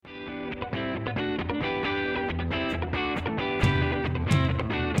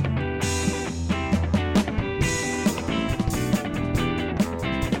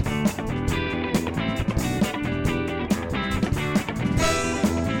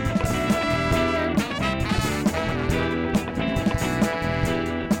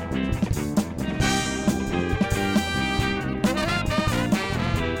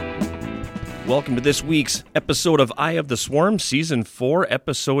Welcome to this week's episode of Eye of the Swarm, Season 4,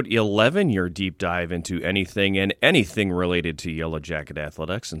 Episode 11, your deep dive into anything and anything related to Yellow Jacket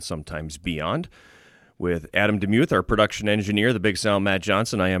athletics and sometimes beyond. With Adam Demuth, our production engineer, the Big Sound Matt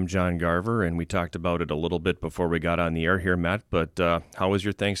Johnson. I am John Garver, and we talked about it a little bit before we got on the air here, Matt, but how was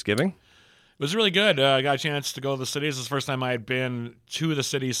your Thanksgiving? It was really good. I got a chance to go to the city. This is the first time I had been to the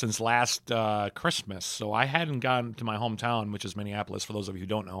city since last Christmas, so I hadn't gotten to my hometown, which is Minneapolis, for those of you who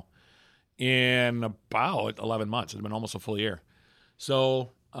don't know, in about 11 months. It had been almost a full year.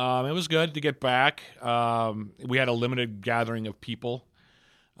 So it was good to get back. We had a limited gathering of people,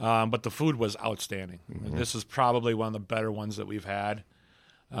 but the food was outstanding. Mm-hmm. This is probably one of the better ones that we've had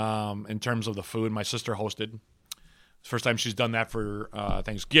in terms of the food. My sister hosted. It's the first time she's done that for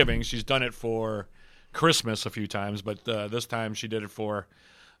Thanksgiving. She's done it for Christmas a few times, but this time she did it for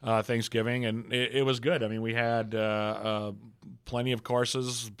Thanksgiving, and it was good. I mean, we had plenty of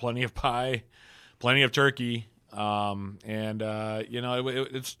courses, plenty of pie, plenty of turkey, it's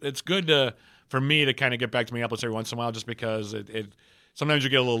good for me to kind of get back to Minneapolis every once in a while, just because it sometimes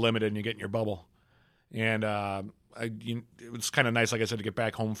you get a little limited and you get in your bubble, and it was kind of nice, like I said, to get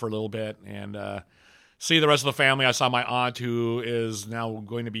back home for a little bit and see the rest of the family. I saw my aunt, who is now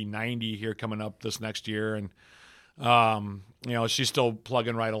going to be 90 here coming up this next year, and she's still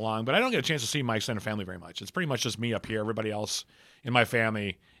plugging right along. But I don't get a chance to see my extended family very much. It's pretty much just me up here. Everybody else in my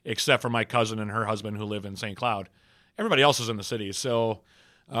family, except for my cousin and her husband who live in St. Cloud, everybody else is in the city. So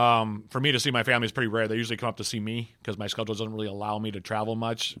for me to see my family is pretty rare. They usually come up to see me because my schedule doesn't really allow me to travel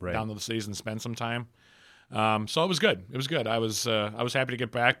much down to the cities and spend some time. So it was good. It was good. I was happy to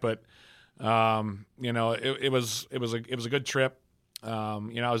get back, but it was a good trip. I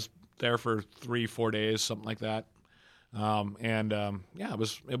was there for 3-4 days, something like that.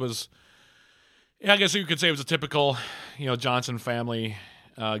 It was. I guess you could say it was a typical, Johnson family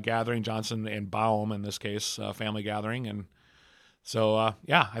gathering, Johnson and Baum in this case, family gathering, and so I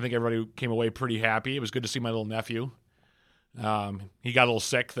think everybody came away pretty happy. It was good to see my little nephew. He got a little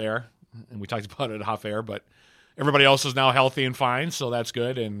sick there, and we talked about it off air, but everybody else is now healthy and fine, so that's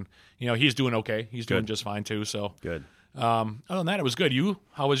good. And he's doing okay. He's doing just fine too. So good. Other than that, it was good.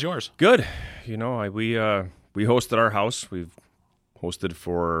 How was yours? Good. We hosted our house. We've hosted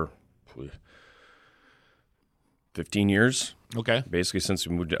for 15 years. Okay. Basically, since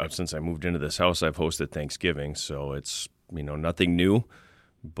I moved into this house, I've hosted Thanksgiving. So it's nothing new,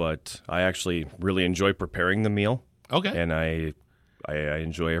 but I actually really enjoy preparing the meal. Okay. And I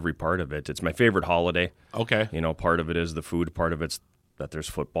enjoy every part of it. It's my favorite holiday. Okay. Part of it is the food. Part of it's that there's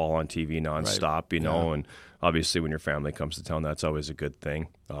football on TV nonstop, and obviously when your family comes to town, that's always a good thing.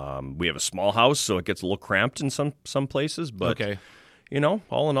 We have a small house, so it gets a little cramped in some places, but okay.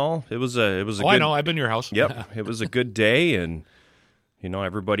 All in all, it was a good. I know. I've been to your house. Yep. It was a good day, and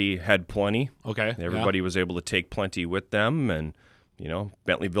everybody had plenty. Okay. Everybody was able to take plenty with them, and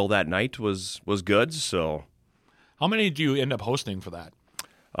Bentleyville that night was good. So, how many do you end up hosting for that?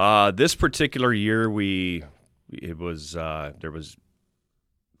 This particular year, there was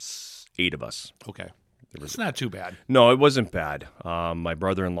 8 of us. Okay. It's not too bad. No, it wasn't bad. My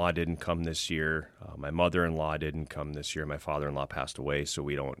brother-in-law didn't come this year. My mother-in-law didn't come this year. My father-in-law passed away, so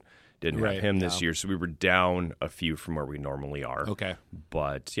we didn't have him this year. So we were down a few from where we normally are. Okay.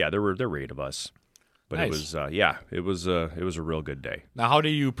 But yeah, there were 8 of us. But nice. It was a real good day. Now, how do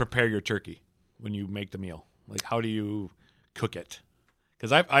you prepare your turkey when you make the meal? Like, how do you cook it?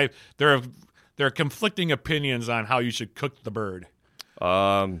 Because there are conflicting opinions on how you should cook the bird.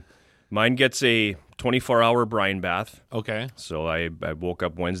 Mine gets a 24-hour brine bath. Okay. So I woke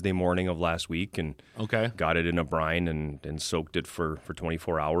up Wednesday morning of last week and got it in a brine and soaked it for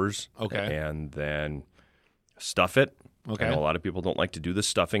 24 hours. Okay. And then stuff it. Okay. I know a lot of people don't like to do the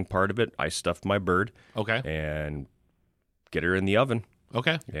stuffing part of it. I stuffed my bird. Okay. And get her in the oven.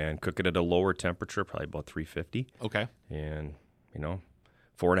 Okay. And cook it at a lower temperature, probably about 350. Okay. And,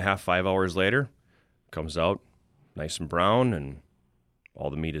 4.5, 5 hours later, comes out nice and brown, and all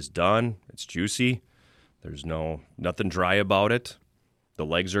the meat is done. It's juicy. There's nothing dry about it. The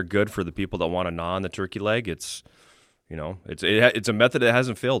legs are good for the people that want to gnaw on the turkey leg. It's a method that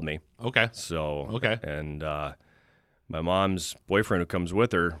hasn't failed me. Okay. So and my mom's boyfriend who comes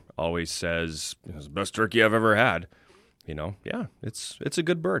with her always says it's the best turkey I've ever had. It's a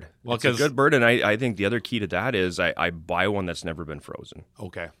good bird. Well, it's a good bird, and I think the other key to that is I buy one that's never been frozen.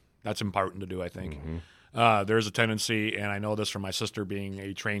 Okay, that's important to do, I think. Mm-hmm. There's a tendency, and I know this from my sister being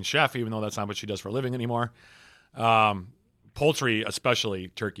a trained chef, even though that's not what she does for a living anymore. Poultry, especially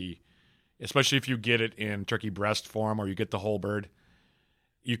turkey, especially if you get it in turkey breast form or you get the whole bird,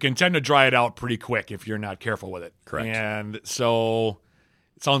 you can tend to dry it out pretty quick if you're not careful with it. Correct. And so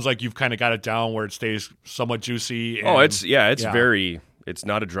sounds like you've kind of got it down where it stays somewhat juicy. And, it's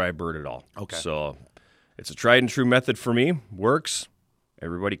not a dry bird at all. Okay. So it's a tried and true method for me. Works.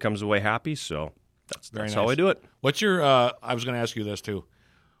 Everybody comes away happy. So that's how I do it. What's your, I was going to ask you this too.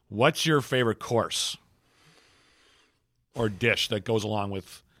 What's your favorite course or dish that goes along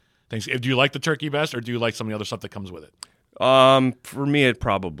with things? Do you like the turkey best, or do you like some of the other stuff that comes with it? For me, it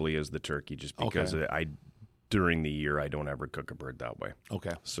probably is the turkey, just because during the year, I don't ever cook a bird that way.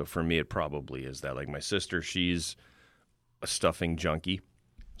 Okay. So for me, it probably is that. Like my sister, she's a stuffing junkie.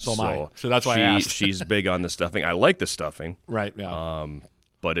 So am I. So that's why I asked. She's big on the stuffing. I like the stuffing. Right, yeah.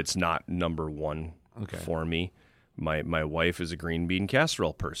 But it's not number one for me. My wife is a green bean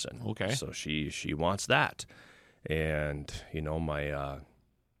casserole person. Okay. So she wants that. And,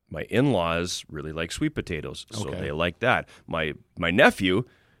 my in-laws really like sweet potatoes, so they like that. My nephew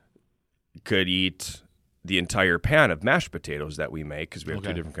could eat the entire pan of mashed potatoes that we make, because we have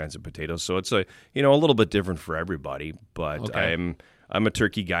two different kinds of potatoes. So it's a little bit different for everybody. But I'm a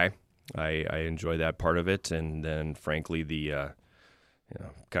turkey guy. I enjoy that part of it, and then frankly the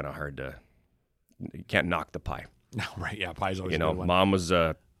kind of hard to, you can't knock the pie. No, right? Yeah, pie's always a good one. Mom was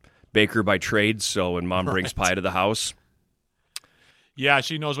a baker by trade, so when Mom brings pie to the house, yeah,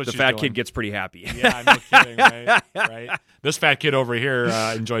 she knows what she's doing. The fat kid gets pretty happy. Yeah, no kidding, right? Right. This fat kid over here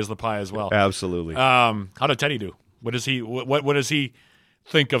enjoys the pie as well. Absolutely. How did Teddy do? What does he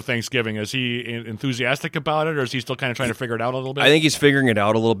think of Thanksgiving? Is he enthusiastic about it, or is he still kind of trying to figure it out a little bit? I think he's figuring it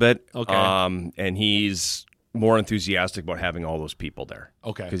out a little bit. Okay. And he's more enthusiastic about having all those people there.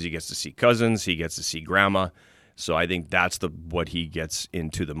 Okay. Because he gets to see cousins, he gets to see grandma. So I think that's what he gets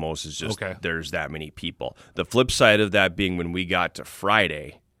into the most, is just there's that many people. The flip side of that being, when we got to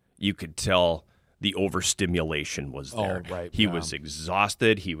Friday, you could tell the overstimulation was there. Oh, right. He was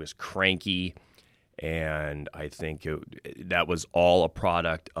exhausted. He was cranky. And I think that was all a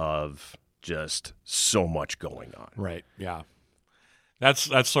product of just so much going on. Right, yeah. That's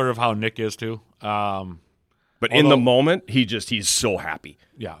sort of how Nick is too. But in the moment, he's so happy.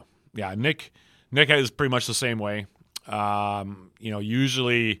 Yeah, yeah. Nick is pretty much the same way.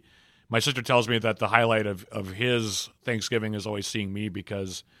 Usually my sister tells me that the highlight of his Thanksgiving is always seeing me,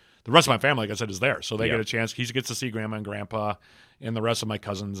 because the rest of my family, like I said, is there. So they get a chance. He gets to see grandma and grandpa and the rest of my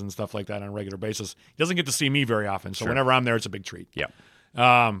cousins and stuff like that on a regular basis. He doesn't get to see me very often. So whenever I'm there, it's a big treat. Yeah.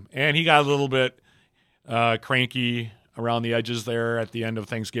 And he got a little bit cranky around the edges there at the end of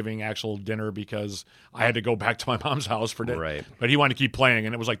Thanksgiving actual dinner, because I had to go back to my mom's house for dinner. Right. But he wanted to keep playing,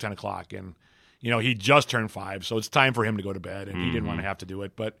 and it was like 10 o'clock. And, he just turned 5, so it's time for him to go to bed, and he didn't want to have to do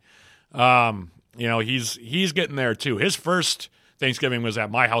it. But, he's getting there too. His first Thanksgiving was at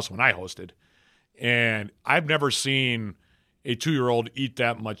my house when I hosted. And I've never seen a 2-year-old eat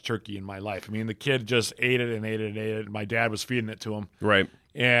that much turkey in my life. I mean, the kid just ate it and ate it and ate it. My dad was feeding it to him. Right.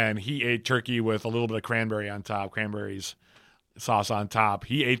 And he ate turkey with a little bit of cranberries sauce on top.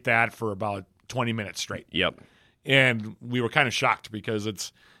 He ate that for about 20 minutes straight. Yep. And we were kind of shocked, because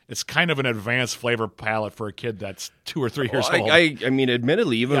it's kind of an advanced flavor palette for a kid that's 2 or 3 years old. I mean,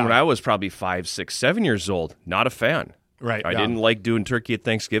 admittedly, even when I was probably 5, 6, 7 years old, not a fan. Right. I didn't like doing turkey at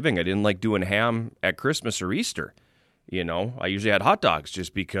Thanksgiving. I didn't like doing ham at Christmas or Easter. I usually had hot dogs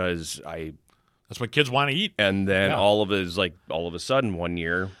just because that's what kids want to eat. And then all of a sudden one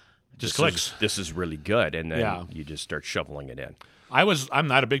year, just clicks. This is really good, and then you just start shoveling it in. I'm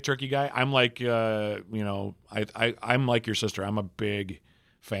not a big turkey guy. I'm like I'm like your sister. I'm a big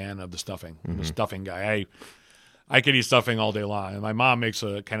fan of the stuffing. I'm a stuffing guy. I could eat stuffing all day long. And my mom makes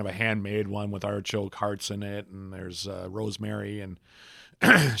a kind of a handmade one with artichoke hearts in it, and there's rosemary, and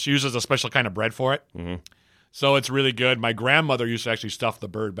she uses a special kind of bread for it. Mm-hmm. So it's really good. My grandmother used to actually stuff the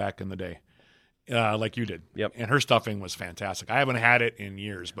bird back in the day, like you did. Yep. And her stuffing was fantastic. I haven't had it in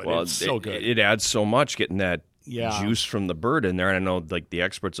years, but it's so good. It adds so much, getting that juice from the bird in there. And I know, like, the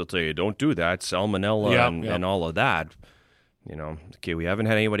experts will tell you, don't do that, salmonella and all of that. Okay, we haven't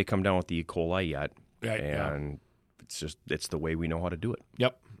had anybody come down with the E. coli yet. Right, and it's the way we know how to do it.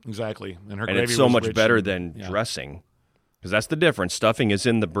 Yep, exactly. And it's so much better than dressing. Because that's the difference. Stuffing is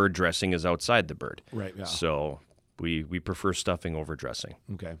in the bird, dressing is outside the bird. Right, yeah. So we prefer stuffing over dressing.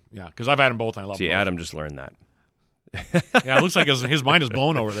 Okay, yeah. Because I've had them both, and I love them both. Adam just learned that. Yeah, it looks like his mind is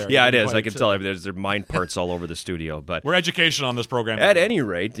blown over there. Yeah, it is. I can tell. There's mind parts all over the studio. But we're educational on this program. At any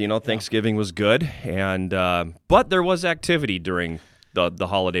rate, Thanksgiving was good, and but there was activity during the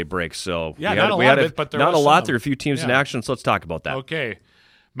holiday break. So not a lot of it, but there was not a lot. some. There were a few teams in action. So let's talk about that. Okay.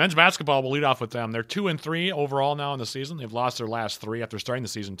 Men's basketball will lead off with them. They're 2-3 overall now in the season. They've lost their last 3 after starting the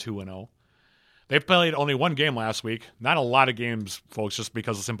season 2-0. They played only 1 game last week. Not a lot of games, folks, just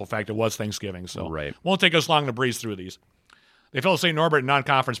because of the simple fact it was Thanksgiving. So right. Won't take us long to breeze through these. They fell to St. Norbert in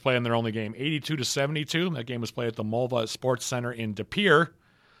non-conference play in their only game, 82-72. That game was played at the Mulva Sports Center in De Pere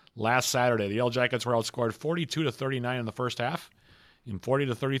last Saturday. The Yellow Jackets were outscored 42-39 in the first half and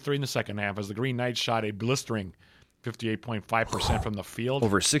 40-33 in the second half as the Green Knights shot a blistering 58.5% from the field.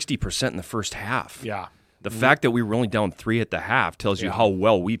 Over 60% in the first half. Yeah. The fact that we were only down 3 at the half tells you how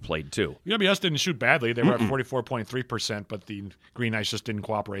well we played, too. UWS didn't shoot badly. They were at 44.3%, but the Green Knights just didn't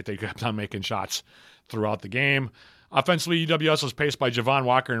cooperate. They kept on making shots throughout the game. Offensively, UWS was paced by Javon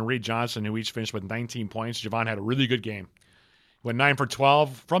Walker and Reed Johnson, who each finished with 19 points. Javon had a really good game. He went 9 for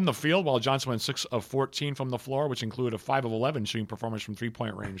 12 from the field, while Johnson went 6 of 14 from the floor, which included a 5 of 11 shooting performance from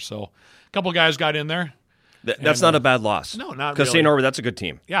three-point range. So a couple guys got in there. That's not a bad loss. No, not because really. St. Norbert, that's a good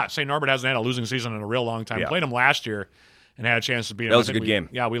team. Yeah, St. Norbert hasn't had a losing season in a real long time. Yeah. Played them last year and had a chance to beat them. That was a good game.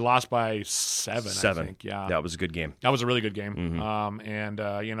 Yeah, we lost by 7, I think. Yeah. That was a good game. That was a really good game.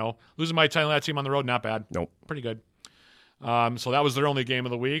 Losing by 10 to that team on the road, not bad. Nope. Pretty good. So that was their only game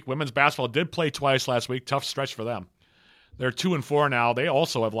of the week. Women's basketball did play twice last week. Tough stretch for them. They're 2-4 now. They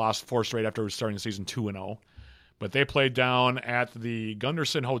also have lost 4 straight after starting the season 2-0. But they played down at the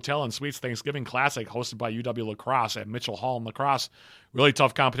Gunderson Hotel and Suites Thanksgiving Classic hosted by UW La Crosse at Mitchell Hall in La Crosse. Really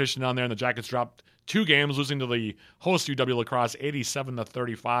tough competition down there, and the Jackets dropped 2 games, losing to the host UW La Crosse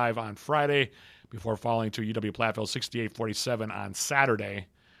 87-35 on Friday before falling to UW Platteville 68-47 on Saturday.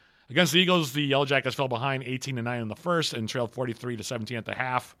 Against the Eagles, the Yellow Jackets fell behind 18-9 in the first and trailed 43-17 at the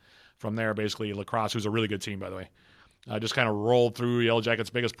half. From there, basically, La Crosse, who's a really good team, by the way, just kind of rolled through. Yellow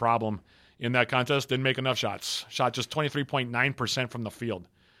Jackets' biggest problem in that contest, didn't make enough shots. Shot just 23.9% from the field.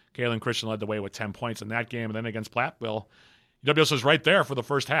 Kaylin Christian led the way with 10 points in that game. And then against Platteville, UWS was right there for the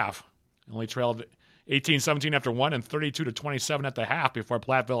first half. Only trailed 18-17 after 1 and 32-27 at the half before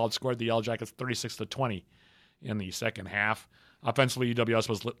Platteville outscored the Yellow Jackets 36-20 in the second half. Offensively, UWS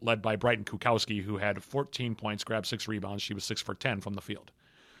was led by Brighton Kukowski, who had 14 points, grabbed 6 rebounds. She was 6 for 10 from the field.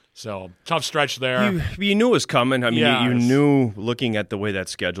 So, tough stretch there. You knew it was coming. I mean, Yeah, you knew, looking at the way that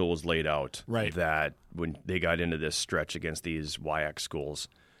schedule was laid out, Right. that when they got into this stretch against these WIAC schools,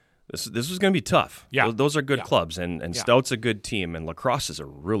 this was going to be tough. Yeah. Those are good Yeah. clubs, and Yeah. Stout's a good team, and La Crosse is a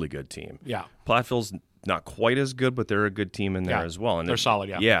really good team. Yeah. Platteville's not quite as good, but they're a good team in there Yeah. as well. And They're solid,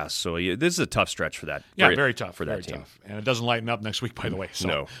 yeah. Yeah, so this is a tough stretch for that. Yeah, very tough for that very team. tough. And it doesn't lighten up next week, by the way. So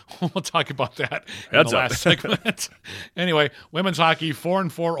No. we'll talk about that in Heads the up. last segment. Anyway, women's hockey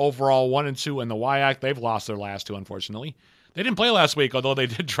 4-4 overall, 1-2 in the WIAC. They've lost their last 2, unfortunately. They didn't play last week, although they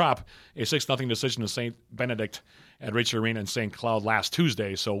did drop a 6-0 decision to St. Benedict at Rich Arena in St. Cloud last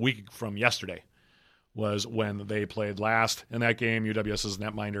Tuesday. So a week from yesterday was when they played last. In that game, UWS's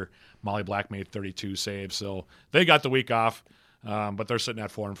netminder Molly Black made 32 saves. So they got the week off, but they're sitting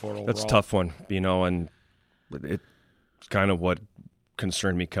at 4-4 overall. That's a tough one, and it's kind of what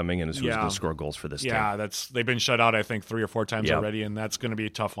concerned me coming in is who's going to score goals for this team. Yeah, they've been shut out, I think, 3 or 4 times Yep. already, and that's going to be a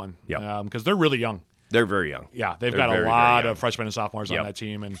tough one. Yep. Because they're really young. They're very young. Yeah, they've They're got very, a very lot young. of freshmen and sophomores on Yep. that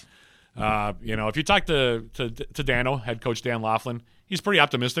team. And, if you talk to Dano, head coach Dan Laughlin, he's pretty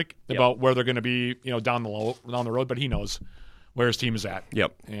optimistic about where they're going to be, down the road, but he knows where his team is at.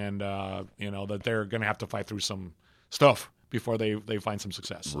 Yep. And, that they're going to have to fight through some stuff before they find some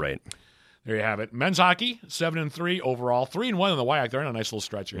success. Right. There you have it. Men's hockey, 7-3 overall, 3-1 in the WIAC. They're in a nice little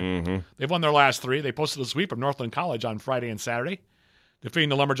stretch here. Mm-hmm. They've won their last 3. They posted a sweep of Northland College on Friday and Saturday, defeating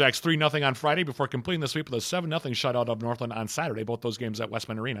the Lumberjacks 3-0 on Friday before completing the sweep with a 7-0 shutout of Northland on Saturday, both those games at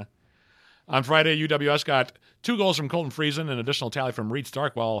Westman Arena. On Friday, UWS got 2 goals from Colton Friesen, an additional tally from Reed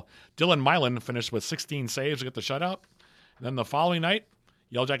Stark, while Dylan Milan finished with 16 saves to get the shutout. And then the following night,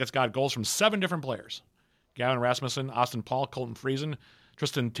 Yellow Jackets got goals from 7 different players. Gavin Rasmussen, Austin Paul, Colton Friesen,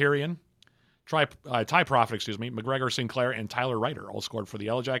 Tristan Tyrion, Ty Profit, McGregor Sinclair, and Tyler Ryder all scored for the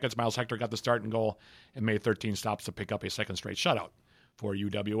Yellow Jackets. Miles Hector got the start and goal and made 13 stops to pick up a second straight shutout for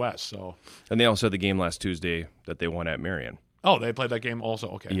UWS. So, And they also had the game last Tuesday that they won at Marion. oh, they played that game also.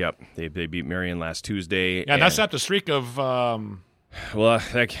 Okay. Yep. They beat Marion last Tuesday. Yeah, and that's after the streak of Well,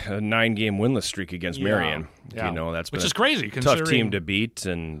 like a 9-game winless streak agaast Marion. Yeah. That's been which is a crazy. tough Considering, team to beat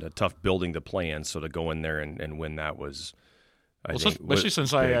and a tough building to play in. So to go in there and win that was, I think, especially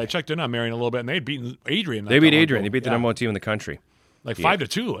since I checked in on Marion a little bit, and they'd beaten Adrian. They beat Adrian. They beat the number 1 team in the country. like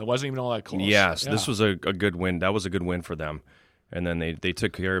 5-2. It wasn't even all that close. Yes, Yeah. this was a good win. That was a good win for them. And then they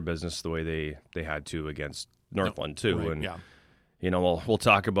took care of business the way they had to against Northland too. Right, And yeah. we'll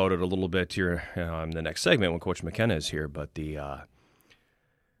talk about it a little bit here in the next segment when Coach McKenna is here. But the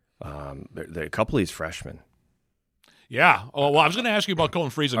a couple of these freshmen Yeah. Oh, well, I was going to ask you about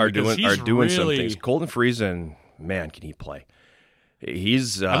Colton Friesen are because doing he's some really, things. Colton Friesen, man, can he play?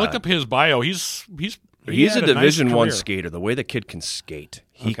 He's I looked up his bio. He's a had Division nice I career. skater. The way the kid can skate,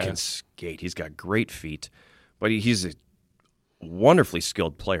 he Okay. can skate. He's got great feet, but he's wonderfully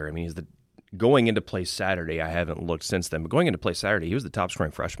skilled player. I mean, going into play Saturday, I haven't looked since then, but going into play Saturday, he was the top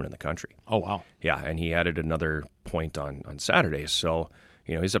scoring freshman in the country. Oh, wow. Yeah, and he added another point on Saturday. So,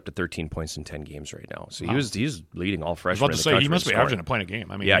 he's up to 13 points in 10 games right now. So he's leading all freshmen. I was about to say, he must be scoring. averaging a point a game.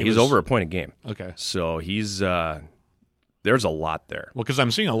 I mean, yeah, he's over a point a game. Okay. So he's there's a lot there. Well, because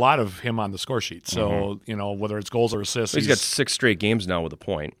I'm seeing a lot of him on the score sheet. So, whether it's goals or assists. He's got 6 straight games now with a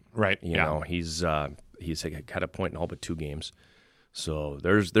point. Right. You know, he's had a point in all but 2 games. So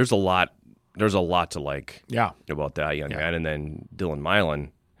there's a lot to like about that young man. And then Dylan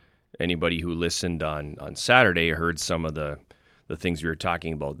Milan, anybody who listened on Saturday heard some of the things we were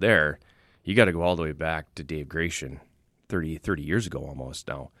talking about there. You got to go all the way back to Dave Gratian 30 years ago almost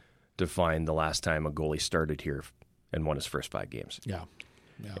now to find the last time a goalie started here and won his first 5 games. Yeah.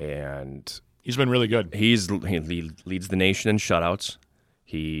 And he's been really good. He leads the nation in shutouts.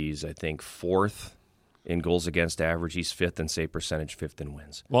 He's, I think, 4th in goals against average. He's 5th in save percentage, 5th in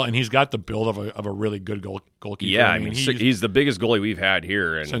wins. Well, and he's got the build of a really good goalkeeper. Yeah, I mean he's the biggest goalie we've had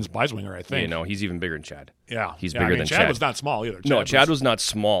here. And, since Beiswinger, I think. He's even bigger than Chad. Yeah. He's bigger than Chad. Chad was not small either. Chad was not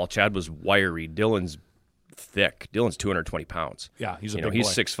small. Chad was wiry. Dylan's thick. Dylan's 220 pounds. Yeah, he's a big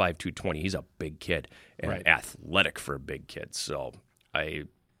he's boy. 6'5", 220. He's a big kid and athletic for a big kid. So I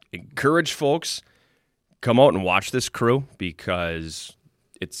encourage folks, come out and watch this crew because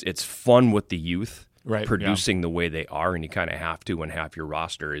it's fun with the youth. Right, producing the way they are, and you kind of have to when half your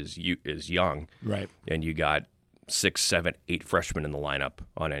roster is young, right? And you got 6, 7, 8 freshmen in the lineup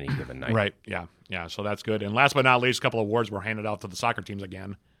on any given night, right? Yeah. So that's good. And last but not least, a couple of awards were handed out to the soccer teams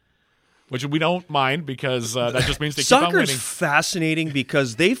again, which we don't mind because that just means they keep on winning. Soccer's fascinating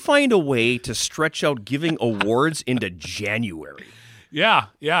because they find a way to stretch out giving awards into January. Yeah.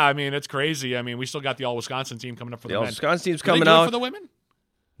 I mean, it's crazy. I mean, we still got the All-Wisconsin team coming up for the men. All-Wisconsin team's Can coming they do out it for the women.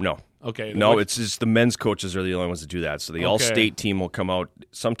 No. Okay. No, it's just the men's coaches are the only ones that do that. So the All-State team will come out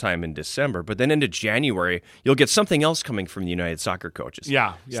sometime in December, but then into January, you'll get something else coming from the United Soccer Coaches.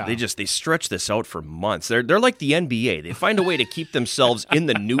 Yeah. So they stretch this out for months. They're like the NBA. They find a way to keep themselves in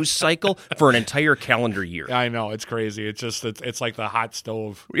the news cycle for an entire calendar year. I know, it's crazy. It's just it's like the hot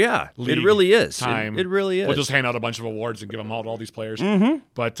stove. Yeah, it really is. Time. It really is. We'll just hand out a bunch of awards and give them out to all these players. Mm-hmm.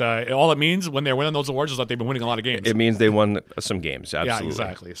 But all it means when they're winning those awards is that they've been winning a lot of games. It means they won some games. Absolutely. Yeah,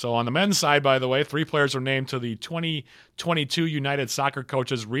 exactly. So on the men's side, by the way, 3 players are named to the 2022 United Soccer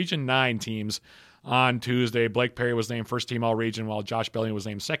Coaches Region 9 teams on Tuesday. Blake Perry was named first team All-Region, while Josh Bellion was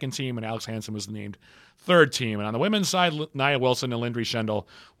named second team, and Alex Hansen was named third team. And on the women's side, Nia Wilson and Lindry Schendel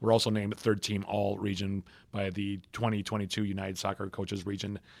were also named third team All-Region by the 2022 United Soccer Coaches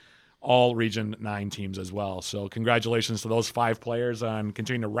Region All-Region 9 teams as well. So congratulations to those 5 players on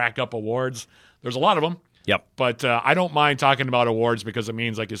continuing to rack up awards. There's a lot of them. Yep. But I don't mind talking about awards because it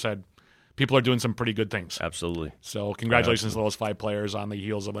means, like you said, people are doing some pretty good things. Absolutely. So congratulations to those 5 players on the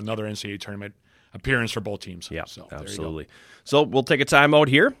heels of another NCAA tournament appearance for both teams. Yeah, so, absolutely. So we'll take a time out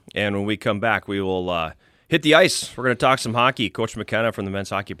here, and when we come back, we will hit the ice. We're going to talk some hockey. Coach McKenna from the men's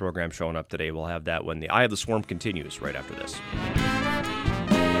hockey program showing up today. We'll have that when the Eye of the Swarm continues right after this.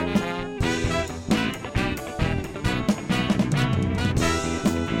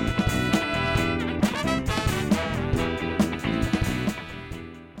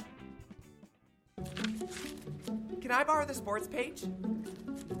 Can I borrow the sports page?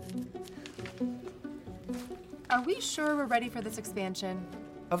 Are we sure we're ready for this expansion?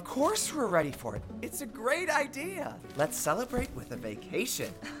 Of course we're ready for it. It's a great idea. Let's celebrate with a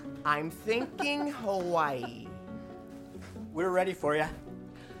vacation. I'm thinking Hawaii. We're ready for you.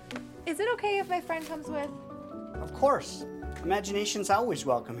 Is it okay if my friend comes with? Of course. Imagination's always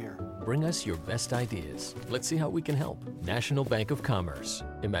welcome here. Bring us your best ideas. Let's see how we can help. National Bank of Commerce.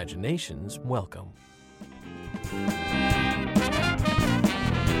 Imagination's welcome.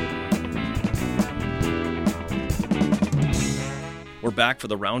 We're back for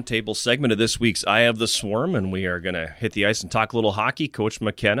the roundtable segment of this week's Eye of the Swarm, and we are going to hit the ice and talk a little hockey. Coach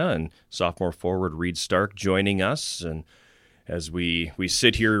McKenna and sophomore forward Reed Stark joining us, and as we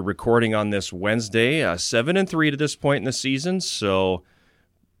sit here recording on this Wednesday, 7-3 to this point in the season. So,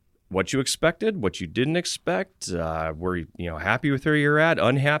 what you expected, what you didn't expect, were you happy with where you're at,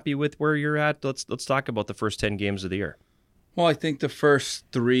 unhappy with where you're at? Let's talk about the first 10 games of the year. Well, I think the first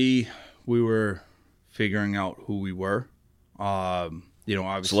 3 we were figuring out who we were.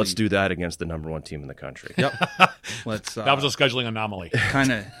 Obviously. So let's do that against the number 1 team in the country. Yep. Let's. That was a scheduling anomaly.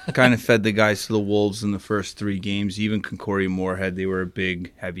 Kind of fed the guys to the wolves in the first 3 games. Even Concordia Moorhead, they were a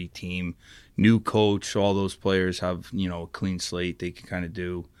big, heavy team. New coach, all those players have a clean slate. They can kind of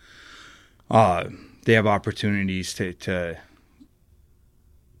do. They have opportunities to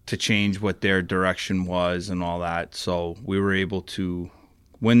change what their direction was and all that. So we were able to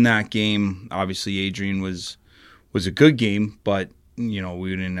win that game. Obviously, Adrian was a good game, but we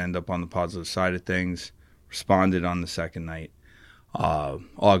didn't end up on the positive side of things. Responded on the second night.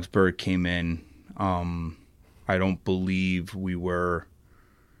 Augsburg came in. I don't believe we were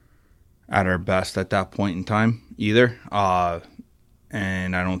at our best at that point in time either.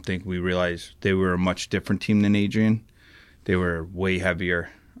 And I don't think we realized they were a much different team than Adrian. They were way heavier.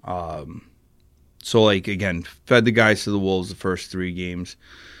 So, again, fed the guys to the wolves the first 3 games.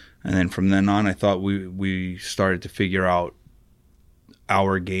 And then from then on, I thought we started to figure out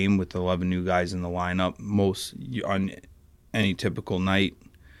our game with 11 new guys in the lineup. Most on any typical night,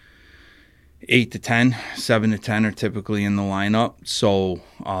 8 to 10, 7 to 10 are typically in the lineup. So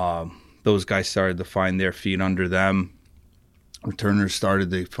those guys started to find their feet under them. Returners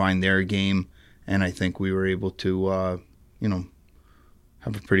started to find their game. And I think we were able to,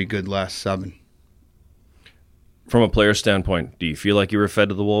 have a pretty good last 7. From a player standpoint, do you feel like you were fed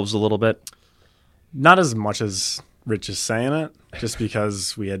to the wolves a little bit? Not as much as Rich is saying it, just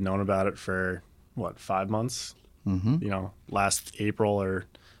because we had known about it for, 5 months? Mm-hmm. Last April or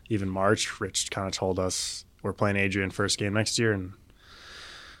even March, Rich kind of told us we're playing Adrian first game next year, and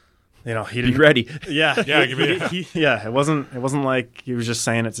he didn't be ready. Yeah, It wasn't like he was just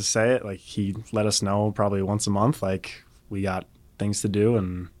saying it to say it. Like, he let us know probably once a month, like, we got things to do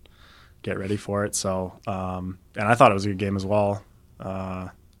and get ready for it. So, and I thought it was a good game as well.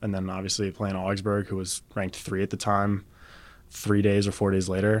 And then obviously playing Augsburg, who was ranked 3 at the time, 3 days or 4 days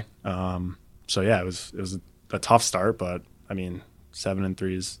later. So yeah, it was a tough start, but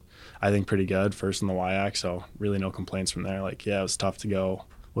 7-3 is, I think, pretty good. First in the WIAC, so really no complaints from there. It was tough to go.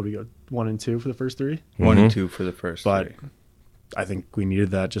 What did we go, 1-2 for the first 3? 1-2 for the first 3. But I think we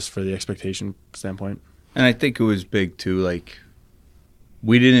needed that just for the expectation standpoint. And I think it was big too.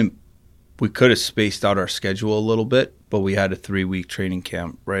 We could have spaced out our schedule a little bit, but we had a 3-week training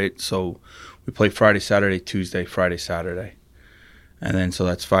camp, right? So we play Friday, Saturday, Tuesday, Friday, Saturday. And then so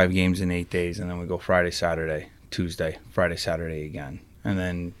that's 5 games in 8 days. And then we go Friday, Saturday, Tuesday, Friday, Saturday again. And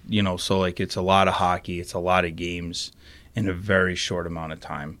then, so it's a lot of hockey. It's a lot of games in a very short amount of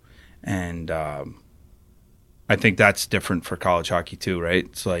time. And I think that's different for college hockey too, right?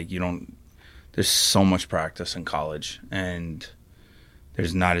 It's there's so much practice in college, and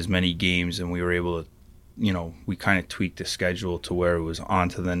there's not as many games, and we were able to, we kind of tweaked the schedule to where it was on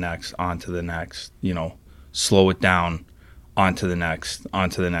to the next, slow it down, on to the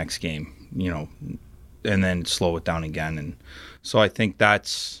next game, and then slow it down again. And so I think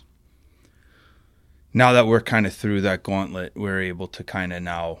that's, now that we're kind of through that gauntlet, we're able to kind of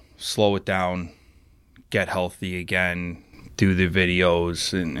now slow it down, get healthy again, do the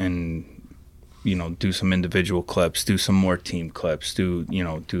videos and do some individual clips, do some more team clips, do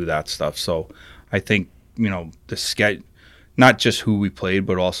that stuff. So I think, the schedule, not just who we played,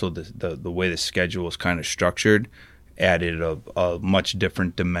 but also the way the schedule was kind of structured, added a much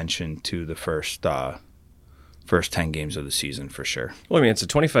different dimension to the first 10 games of the season for sure. Well, it's a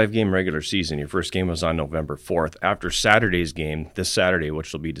 25-game regular season. Your first game was on November 4th. After Saturday's game, this Saturday,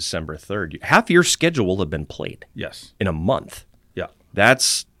 which will be December 3rd, half your schedule will have been played. Yes. In a month. Yeah.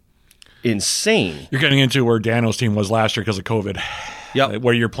 That's insane. You're getting into where Dano's team was last year because of COVID. Yeah.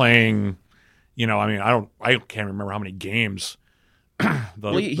 Where you're playing, I can't remember how many games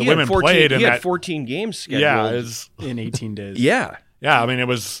the women played. He had 14 games scheduled. Yeah, in 18 days. Yeah. Yeah, it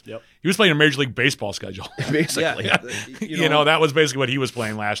was. Yep. He was playing a Major League Baseball schedule, basically. Yeah. That was basically what he was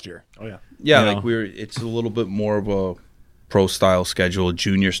playing last year. Oh yeah. Yeah, it's a little bit more of a pro style schedule,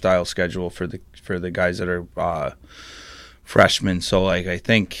 junior style schedule for the guys that are freshmen. So I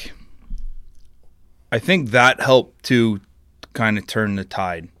think that helped to kind of turn the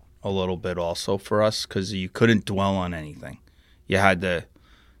tide a little bit also for us, because you couldn't dwell on anything. You had to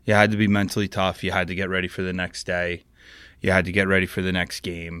be mentally tough. You had to get ready for the next day. You had to get ready for the next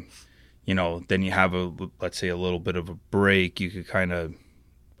game. Then you have let's say a little bit of a break. You could kind of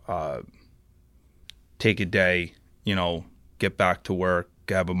take a day, get back to work,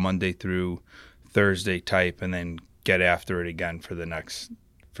 have a Monday through Thursday type, and then get after it again for the next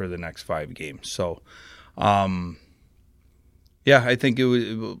 5 games. So, I think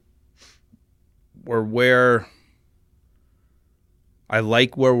we're where I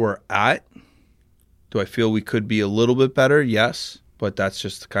like where we're at. Do I feel we could be a little bit better? Yes, but that's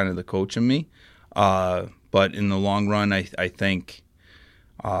just kind of the coach in me. But in the long run, I think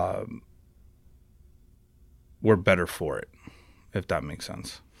we're better for it, if that makes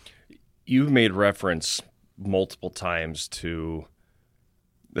sense. You've made reference multiple times to,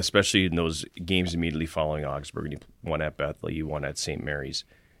 especially in those games immediately following Augsburg, you won at Bethel, you won at St. Mary's.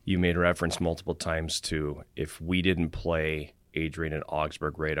 you made reference multiple times to if we didn't play Adrian and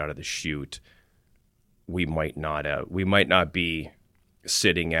Augsburg right out of the chute, we might not be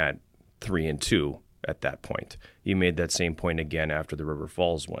sitting at 3-2 at that point. You made that same point again after the River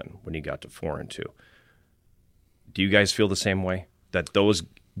Falls win when you got to 4-2. Do you guys feel the same way? That those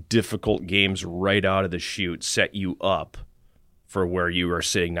difficult games right out of the chute set you up for where you are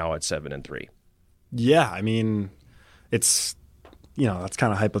sitting now at 7-3? Yeah, I mean, it's, that's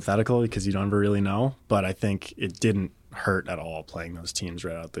kind of hypothetical because you don't ever really know. But I think it didn't hurt at all playing those teams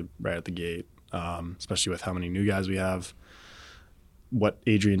right at the gate, especially with how many new guys we have. What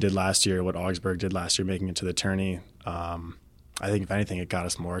Adrian did last year, what Augsburg did last year, making it to the tourney. I think if anything, it got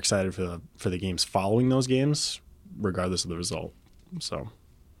us more excited for the games following those games, regardless of the result. So,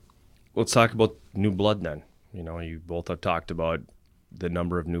 let's talk about new blood then. You both have talked about the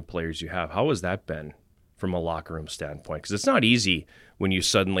number of new players you have. How has that been from a locker room standpoint? Because it's not easy when you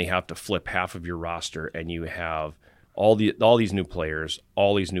suddenly have to flip half of your roster and you have all these new players,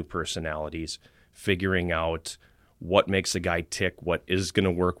 all these new personalities, figuring out what makes a guy tick, what is going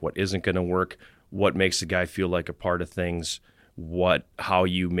to work, what isn't going to work, what makes a guy feel like a part of things, how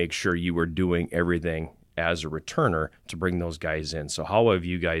you make sure you are doing everything as a returner to bring those guys in. So how have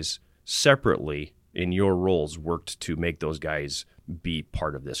you guys separately in your roles worked to make those guys be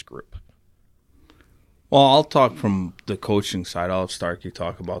part of this group? Well, I'll talk from the coaching side. I'll have Starkey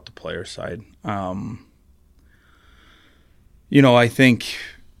talk about the player side. I think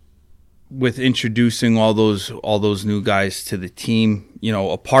with introducing all those new guys to the team,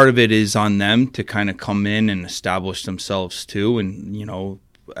 a part of it is on them to kind of come in and establish themselves too. And,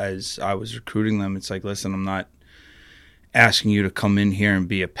 as I was recruiting them, it's like, listen, I'm not asking you to come in here and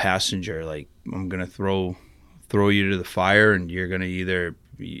be a passenger. Like, I'm going to throw you to the fire, and you're going to you're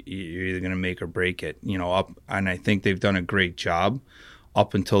either going to make or break it, up. And I think they've done a great job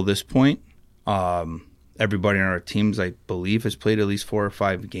up until this point. Everybody on our teams, I believe, has played at least 4 or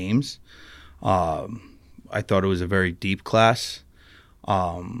 5 games. I thought it was a very deep class.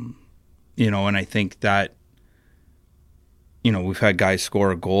 And I think that, we've had guys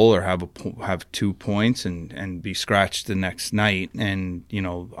score a goal or have 2 points and be scratched the next night. And,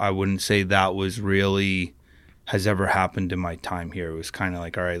 I wouldn't say that has ever happened in my time here. It was kind of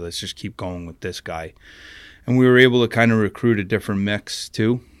like, all right, let's just keep going with this guy. And we were able to kind of recruit a different mix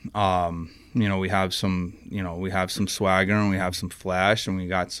too. We have some swagger and we have some flash and we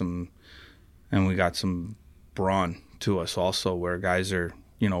got some brawn to us also, where guys are,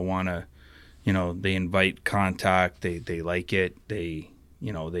 want to, they invite contact, they like it, they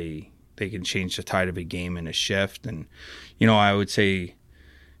can change the tide of a game in a shift. And, I would say,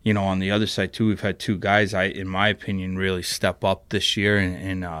 on the other side too, we've had 2 guys, in my opinion, really step up this year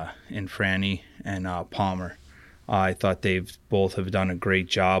in Franny and Palmer. I thought they've both have done a great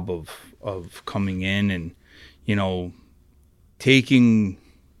job of coming in and, taking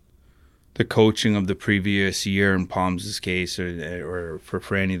the coaching of the previous year in Palm's case, or for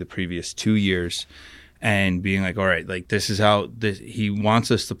Franny the previous 2 years, and being like, all right, like this is how he wants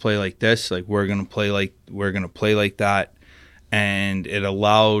us to play like this. Like we're gonna play like that, and it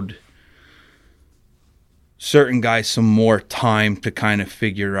allowed certain guys some more time to kind of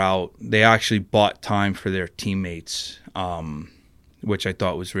figure out. They actually bought time for their teammates, which I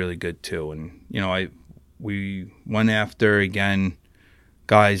thought was really good too. And we went after again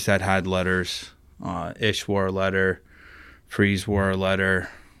guys that had letters. Ish wore a letter, Freeze wore a letter,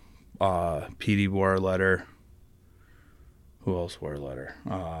 PD wore a letter. Who else wore a letter?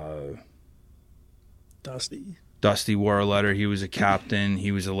 Dusty wore a letter. He was a captain.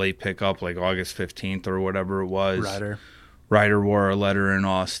 He was a late pickup, like August 15th or whatever it was. Ryder wore a letter in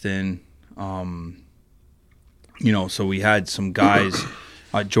Austin. So we had some guys.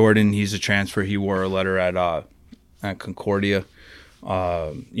 Jordan, he's a transfer. He wore a letter at Concordia.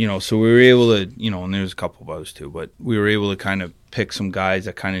 So we were able to, and there's a couple of others too, but we were able to kind of pick some guys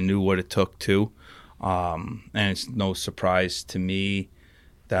that kind of knew what it took too. And it's no surprise to me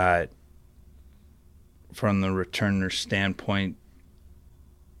that from the returner standpoint,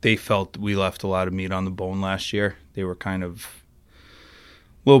 they felt we left a lot of meat on the bone last year. They were kind of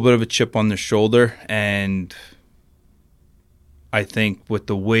a little bit of a chip on their shoulder, and I think with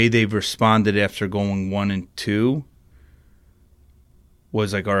the way they've responded after going 1-2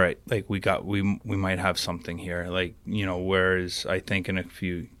 was like, all right, like we might have something here. Like, whereas I think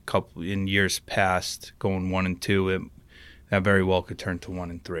in years past, going 1-2, that very well could turn to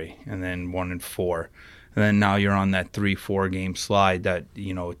 1-3 and then 1-4. And then now you're on that 3-4 game slide that,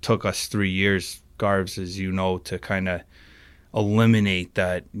 it took us 3 years, Garves, as to kind of eliminate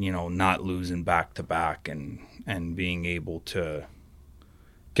that, not losing back to back and being able to,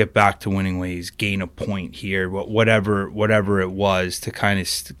 get back to winning ways, gain a point here, whatever it was, to kind of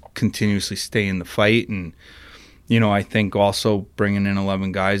continuously stay in the fight. And I think also bringing in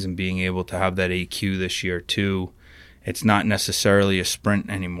 11 guys and being able to have that AQ this year too, it's not necessarily a sprint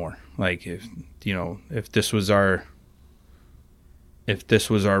anymore. Like if this was our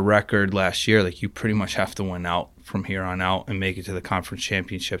record last year, like you pretty much have to win out from here on out and make it to the conference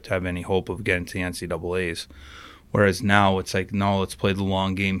championship to have any hope of getting to the NCAAs. Whereas now it's like, no, let's play the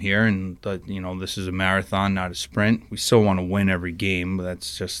long game here, and this is a marathon, not a sprint. We still want to win every game, but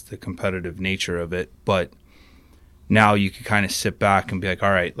that's just the competitive nature of it. But now you can kind of sit back and be like,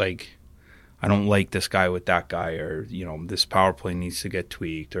 all right, like I don't like this guy with that guy, or this power play needs to get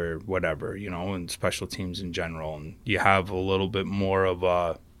tweaked or whatever, and special teams in general, and you have a little bit more of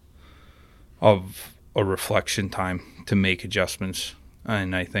a reflection time to make adjustments,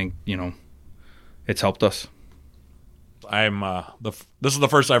 and I think it's helped us. This is the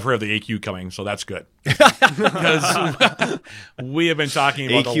first I've heard of the AQ coming, so that's good. Because we have been talking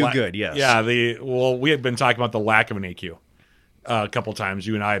about AQ good, yes. Yeah, we have been talking about the lack of an AQ a couple times.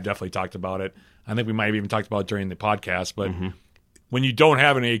 You and I have definitely talked about it. I think we might have even talked about it during the podcast. But when you don't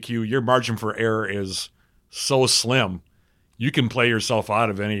have an AQ, your margin for error is so slim. You can play yourself out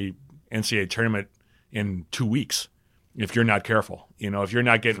of any NCAA tournament in 2 weeks if you're not careful. If you're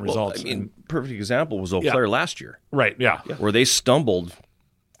not getting results. Perfect example was Eau Claire last year. Right, yeah. Where they stumbled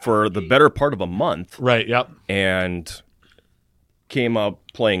for the better part of a month. Right, yep. And came up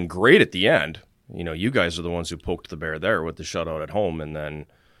playing great at the end. You guys are the ones who poked the bear there with the shutout at home, and then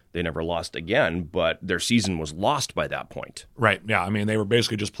they never lost again, but their season was lost by that point. Right, yeah. They were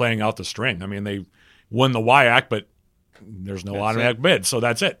basically just playing out the string. They won the WIAC, but there's no automatic bid, so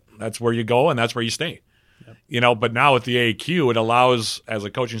that's it. That's where you go, and that's where you stay. Yep. But now with the AQ, it allows, as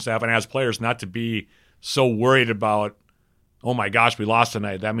a coaching staff and as players, not to be so worried about, oh my gosh, we lost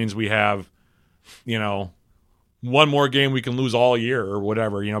tonight. That means we have, one more game we can lose all year or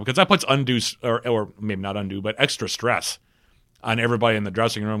whatever, because that puts undue, or maybe not undue, but extra stress on everybody in the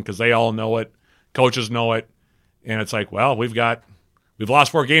dressing room, because they all know it, coaches know it, and it's like, well, we've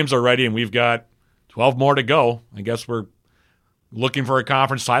lost 4 games already, and we've got 12 more to go. I guess we're looking for a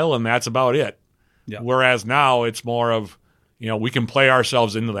conference title, and that's about it. Yeah. Whereas now it's more of, we can play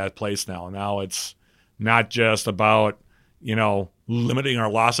ourselves into that place now. Now it's not just about, limiting our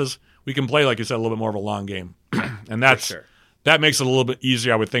losses. We can play, like you said, a little bit more of a long game. And that makes it a little bit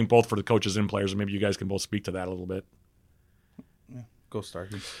easier, I would think, both for the coaches and players. And maybe you guys can both speak to that a little bit. Yeah, go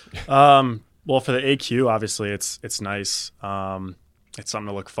start. Well, for the AQ, obviously it's nice. It's something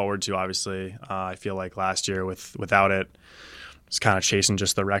to look forward to, obviously. I feel like last year without it, just kind of chasing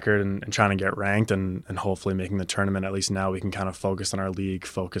just the record and trying to get ranked and hopefully making the tournament. At least now we can kind of focus on our league,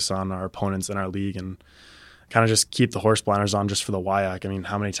 focus on our opponents in our league, and kind of just keep the horse blinders on just for the WIAC.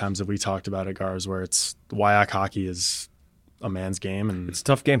 How many times have we talked about it, Gars, where it's the WIAC hockey is a man's game, and it's a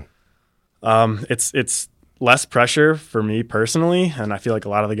tough game. It's less pressure for me personally, and I feel like a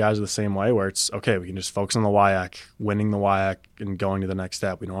lot of the guys are the same way, where it's okay, we can just focus on the WIAC, winning the WIAC, and going to the next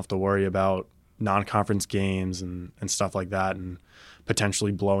step. We don't have to worry about non-conference games and stuff like that, and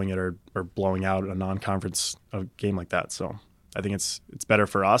potentially blowing it or blowing out a non-conference game like that. So I think it's better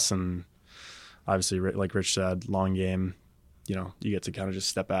for us, and obviously, like Rich said, long game, you get to kind of just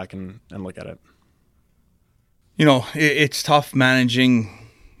step back and look at it. It's tough managing,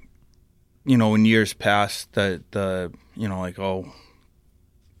 in years past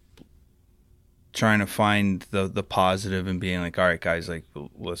trying to find the positive and being like, all right, guys, like,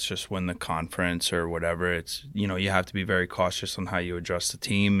 let's just win the conference or whatever. It's, you have to be very cautious on how you adjust the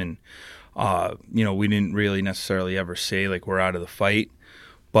team. And, we didn't really necessarily ever say, like, we're out of the fight.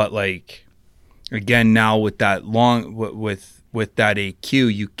 But, like, again, now with that with that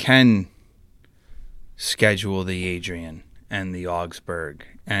AQ, you can schedule the Adrian and the Augsburg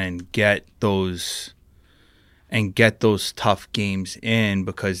and get those tough games in,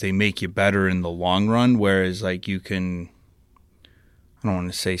 because they make you better in the long run. Whereas, like, you can, I don't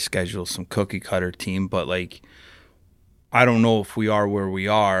want to say schedule some cookie cutter team, but, like, I don't know if we are where we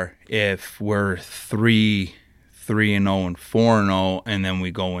are if we're 3-0 and 4-0 and then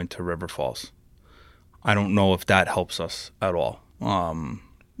we go into River Falls. I don't know if that helps us at all.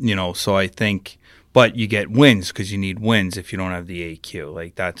 So I think, but you get wins because you need wins if you don't have the AQ.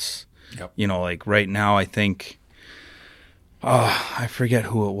 Like, that's, like right now, I think, I forget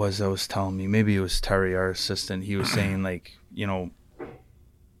who it was that was telling me. Maybe it was Terry, our assistant. He was saying, like,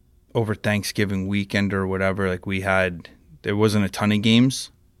 over Thanksgiving weekend or whatever, like, there wasn't a ton of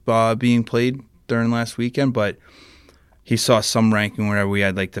games being played during last weekend, but he saw some ranking where we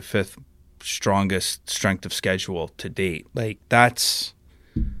had, like, the 5th strongest strength of schedule to date. Like, that's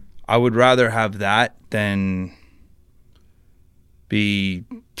I would rather have that than be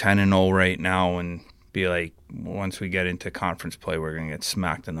 10-0 right now and be like, once we get into conference play, we're going to get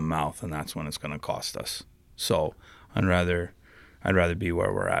smacked in the mouth, and that's when it's going to cost us. So I'd rather be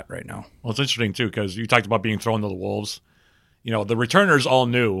where we're at right now. Well, it's interesting, too, because you talked about being thrown to the wolves. You know, the returners all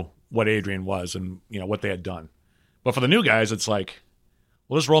knew what Adrian was and, you know, what they had done. But for the new guys, it's like,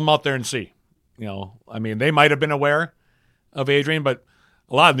 we'll just roll them out there and see. You know, I mean, they might have been aware of Adrian, but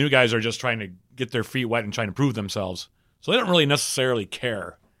a lot of new guys are just trying to get their feet wet and trying to prove themselves. So they don't really necessarily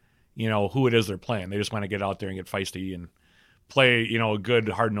care, you know, who it is they're playing. They just want to get out there and get feisty and play, you know, good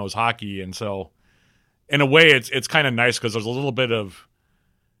hard-nosed hockey. And so in a way, it's kind of nice because there's a little bit of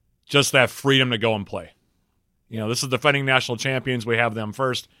just that freedom to go and play. You know, this is defending national champions. We have them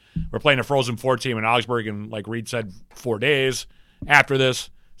first. We're playing a Frozen Four team in Augsburg in, like Reed said, 4 days after this.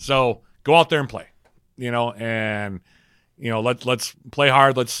 So go out there and play, you know, and, you know, let's play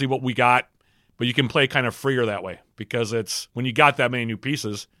hard. Let's see what we got. But you can play kind of freer that way because it's when you got that many new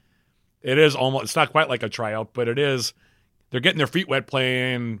pieces, it is almost, it's not quite like a tryout, but it is, they're getting their feet wet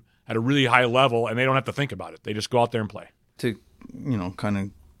playing at a really high level and they don't have to think about it. They just go out there and play. To, you know, kind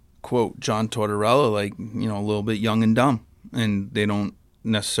of quote John Tortorella, like, you know, a little bit young and dumb, and they don't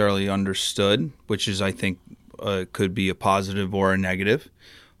necessarily understood, which is, I think, could be a positive or a negative.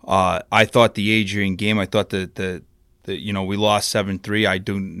 I thought the Adrian game, I thought that you know, we lost 7-3. I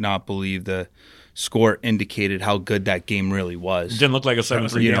do not believe the score indicated how good that game really was. It didn't look like a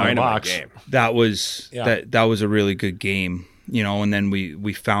 7-3 game in the box. That was that was a really good game, you know, and then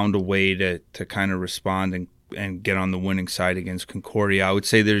we found a way to kind of respond and get on the winning side against Concordia. I would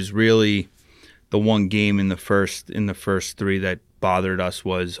say there's really the one game in the first 3 that bothered us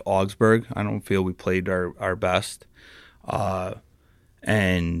was Augsburg. I don't feel we played our best.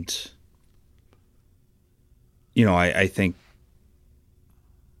 And you know, I think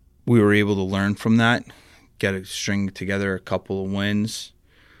we were able to learn from that, string together a couple of wins.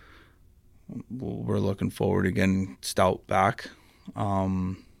 We're looking forward to getting Stout back.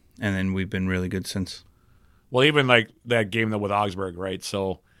 And then we've been really good since. Well, even like that game with Augsburg, right?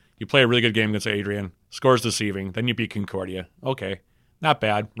 So you play a really good game against Adrian, scores deceiving, then you beat Concordia. Okay, not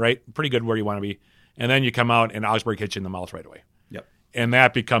bad, right? Pretty good where you want to be. And then you come out and Augsburg hits you in the mouth right away. Yep. And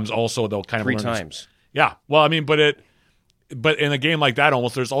that becomes also the kind of 3 times. Yeah. Well, I mean, but in a game like that,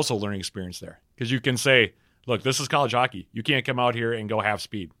 almost there's also learning experience there because you can say, look, this is college hockey. You can't come out here and go half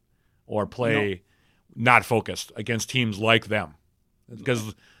speed or play not focused against teams like them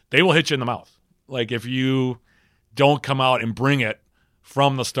because they will hit you in the mouth. Like if you don't come out and bring it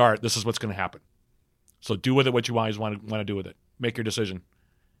from the start, this is what's going to happen. So do with it what you want to do with it. Make your decision.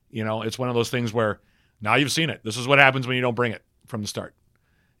 You know, it's one of those things where now you've seen it. This is what happens when you don't bring it from the start.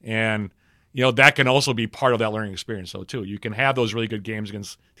 And you know, that can also be part of that learning experience, though, too. You can have those really good games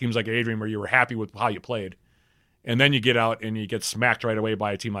against teams like Adrian where you were happy with how you played, and then you get out and you get smacked right away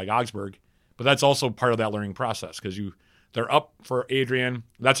by a team like Augsburg. But that's also part of that learning process because they're up for Adrian.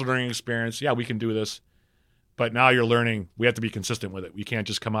 That's a learning experience. Yeah, we can do this. But now you're learning we have to be consistent with it. We can't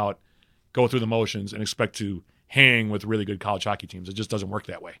just come out, go through the motions, and expect to hang with really good college hockey teams. It just doesn't work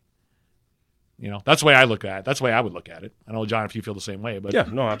that way. You know, that's the way I look at it. That's the way I would look at it. I know, John, if you feel the same way. But yeah,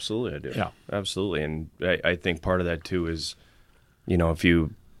 no, absolutely I do. Yeah. Absolutely. And I think part of that, too, is, you know, if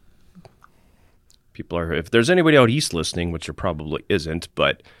there's anybody out east listening, which there probably isn't,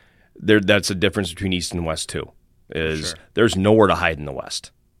 but that's a difference between east and west, too, is there's nowhere to hide in the west.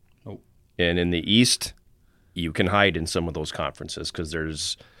 Nope. And in the east, you can hide in some of those conferences because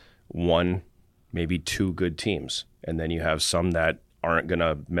there's 1, maybe 2 good teams. And then you have some that aren't going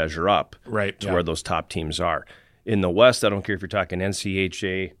to measure up to where those top teams are. In the West, I don't care if you're talking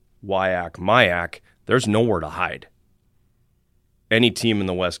NCHA, WIAC, MIAC, there's nowhere to hide. Any team in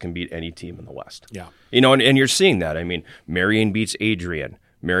the West can beat any team in the West. Yeah. You know, and you're seeing that. I mean, Marion beats Adrian.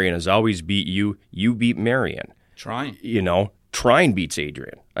 Marion has always beat you. You beat Marion. Trying. You know, Trine beats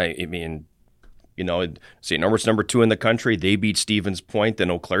Adrian. I mean, you know, St. Norbert's number 2 in the country. They beat Stevens Point.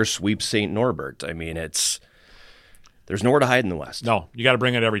 Then Eau Claire sweeps St. Norbert. I mean, there's nowhere to hide in the West. No, you got to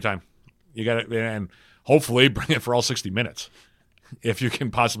bring it every time. You got to, and hopefully bring it for all 60 minutes if you can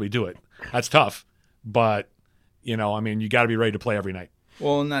possibly do it. That's tough, but you know, I mean, you got to be ready to play every night.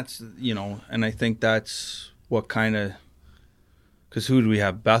 Well, and that's, you know, and I think that's what kind of, because who do we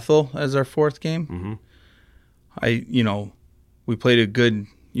have? Bethel as our 4th game. Mm-hmm. We played a good.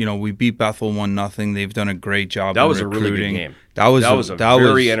 You know, we beat Bethel 1-0. They've done a great job. That was a really good game. That was a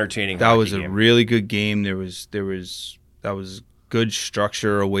very entertaining. That was a really good game. That was good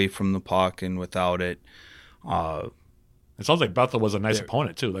structure away from the puck and without it. And It sounds like Bethel was a nice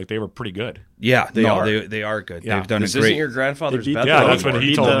opponent too. Like they were pretty good. Yeah, They are. They are good. Yeah. They've done This a great. isn't your grandfather's They beat- Bethel Yeah, that's anymore. what he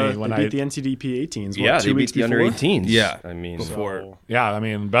Beat told the- me when they I. beat the NCDP 18s. Yeah, what, they 2 beat weeks the under before? 18s. Yeah. I mean, So, Yeah, I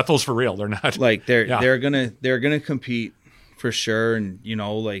mean Bethel's for real. They're not. Like they're Yeah. they're gonna compete for sure, and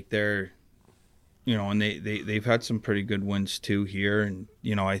like they're, and they've had some pretty good wins too here, and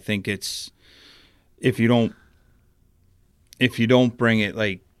I think it's if you don't bring it,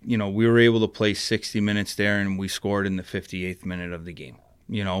 like we were able to play 60 minutes there, and we scored in the 58th minute of the game,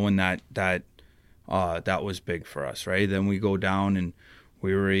 and that was big for us, right? Then we go down and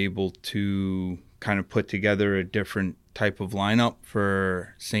we were able to kind of put together a different type of lineup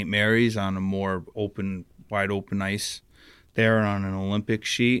for St. Mary's on a more wide open ice there on an Olympic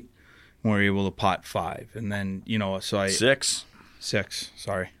sheet. We were able to pot 5, and then six.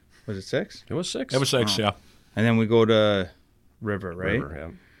 Sorry, was it 6? It was 6. It was 6. Yeah. And then we go to River, right? River, yeah.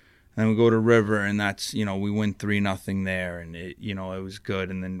 And then we go to River, and that's we win 3-0 there, and it it was good.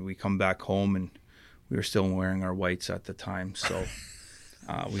 And then we come back home, and we were still wearing our whites at the time, so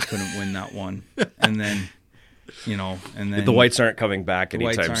we couldn't win that one. And then and then The Whites aren't coming back the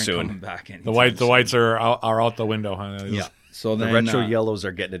Whites anytime aren't soon. coming back anytime The Whites are out the window. Huh? Yeah. So The then retro yellows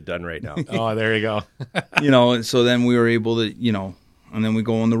are getting it done right now. Oh, there you go. and so then we were able to and then we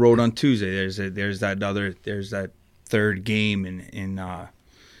go on the road on Tuesday. There's that third game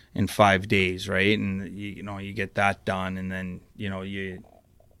in 5 days, right? And you get that done, and then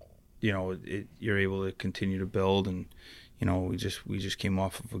you're able to continue to build, and we just came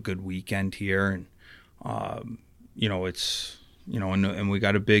off of a good weekend here, and it's and we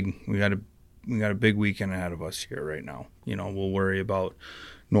got a big weekend ahead of us here right now. We'll worry about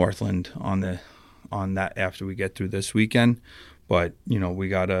Northland on that after we get through this weekend, but we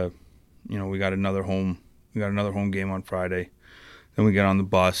got another home game on Friday. Then we get on the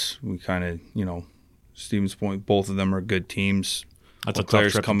bus. We kind of Stevens Point. Both of them are good teams. That's a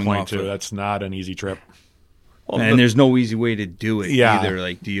Claire's tough trip coming to point off to. of- That's not an easy trip. And there's no easy way to do it Yeah. either.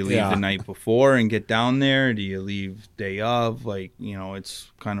 Like, do you leave Yeah. the night before and get down there? Do you leave day of? Like,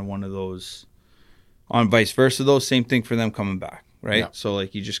 it's kind of one of those. On vice versa, though, same thing for them coming back, right? Yeah. So,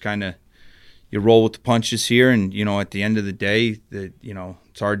 like, you just kind of you roll with the punches here, and at the end of the day,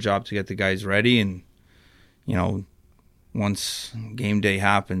 it's our job to get the guys ready, and once game day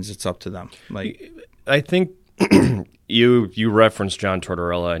happens, it's up to them. Like, I think you referenced John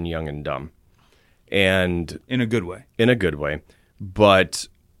Tortorella and Young and Dumb, and in a good way. but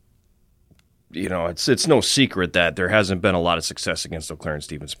it's no secret that there hasn't been a lot of success against Eau Claire and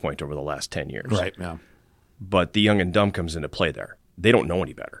Stevens Point over the last 10 years. Right. Yeah. But the Young and Dumb comes into play there. They don't know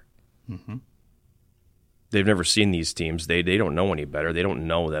any better. Mm-hmm. They've never seen these teams. They don't know any better. They don't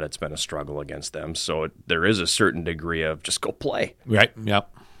know that it's been a struggle against them. So there is a certain degree of just go play. Right. Yep.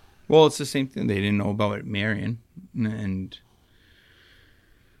 Well, it's the same thing they didn't know about at Marion, and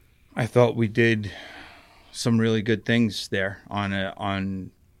I thought we did some really good things there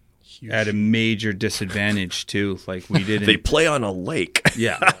at a major disadvantage too. Like we didn't. They play on a lake.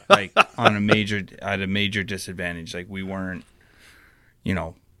 Yeah, like at a major disadvantage. Like we weren't.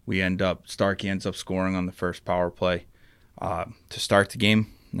 Starkey ends up scoring on the first power play to start the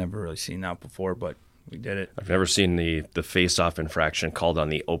game. Never really seen that before, but we did it. I've never seen the face-off infraction called on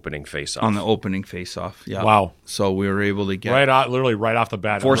the opening face-off. On the opening face-off, yeah. Wow. So we were able to get Literally right off the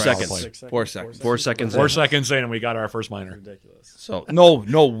bat. 4 Right seconds. off the play. 4 seconds. 4 seconds. 4 in. seconds in, and we got our first minor. Ridiculous. So no,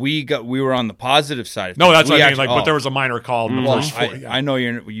 we were on the positive side. Of No, things. that's what We I mean. actually- But there was a minor call in the Well, first 4. I know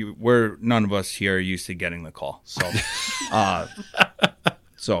we're none of us here are used to getting the call.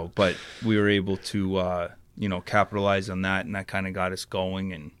 So, but we were able to capitalize on that, and that kind of got us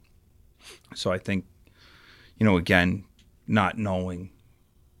going. And so I think, again, not knowing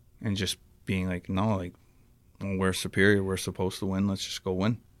and just being like, no, like, well, we're superior, we're supposed to win, let's just go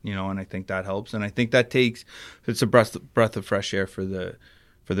win, and I think that helps, and I think that it's a breath of fresh air for the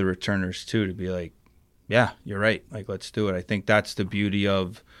returners too, to be like, yeah, you're right, like, let's do it. I think that's the beauty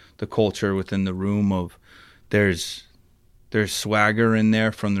of the culture within the room of there's swagger in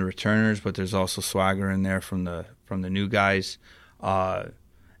there from the returners, but there's also swagger in there from the new guys,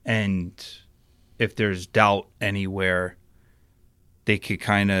 and if there's doubt anywhere, they could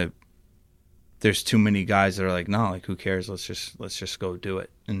kind of. There's too many guys that are like, no, like who cares? Let's just go do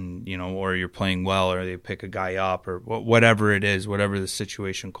it, and or you're playing well, or they pick a guy up, or whatever it is, whatever the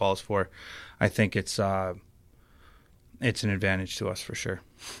situation calls for. I think it's an advantage to us for sure.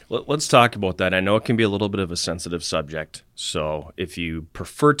 Let's talk about that. I know it can be a little bit of a sensitive subject, so if you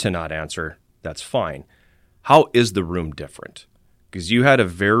prefer to not answer, that's fine. How is the room different? Because you had a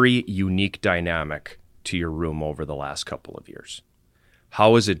very unique dynamic to your room over the last couple of years.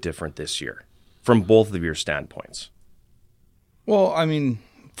 How is it different this year from both of your standpoints? Well, I mean,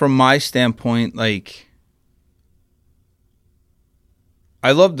 from my standpoint, like,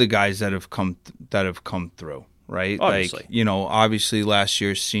 I love the guys that have come through, right? Obviously. Like, obviously last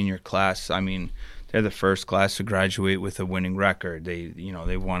year's senior class, I mean, they're the first class to graduate with a winning record.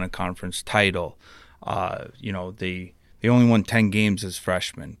 They won a conference title. They only won 10 games as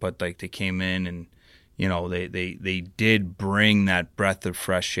freshmen, but like they came in and, they did bring that breath of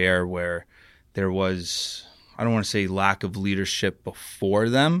fresh air where there was, I don't want to say lack of leadership before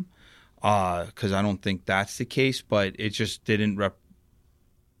them, because I don't think that's the case, but it just didn't look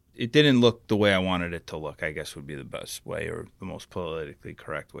the way I wanted it to look, I guess would be the best way or the most politically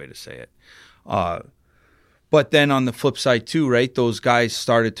correct way to say it. But then on the flip side too, right? Those guys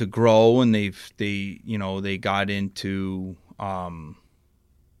started to grow and they got into,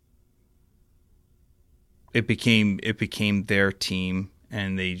 it became their team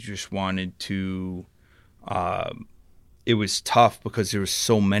and they just wanted to, it was tough because there was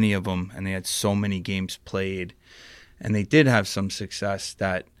so many of them and they had so many games played and they did have some success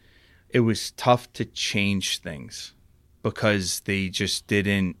that it was tough to change things because they just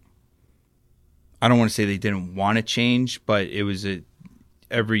didn't, I don't want to say they didn't want to change, but it was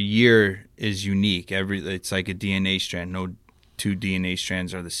every year is unique. It's like a DNA strand. No two DNA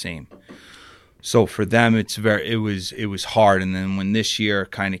strands are the same. So for them, it was hard. And then when this year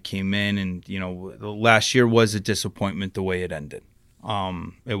kind of came in, and the last year was a disappointment the way it ended.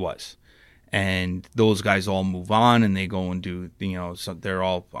 It was, and those guys all move on and they go and do. So they're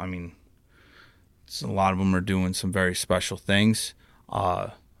all. I mean, a lot of them are doing some very special things.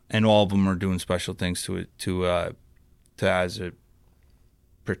 And all of them are doing special things to as it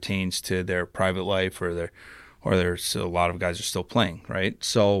pertains to their private life or there's a lot of guys are still playing, right?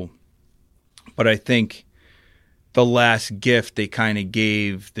 So, but I think the last gift they kind of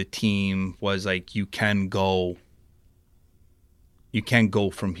gave the team was like, you can go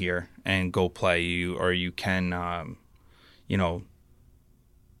from here and go play you can,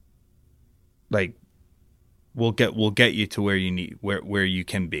 like, we'll get you to where you need where you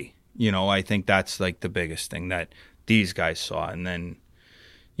can be. I think that's like the biggest thing that these guys saw. And then,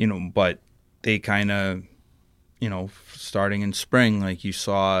 but they kind of, starting in spring, like you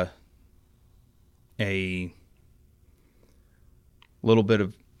saw a little bit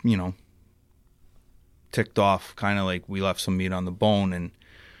of, ticked off, kind of like we left some meat on the bone. And,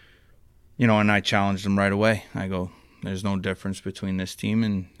 and I challenged them right away. I go, there's no difference between this team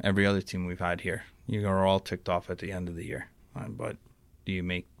and every other team we've had here. You are all ticked off at the end of the year. But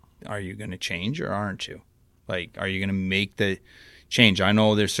are you going to change or aren't you? Like, are you going to make the change? I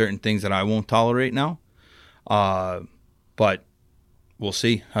know there's certain things that I won't tolerate now. But we'll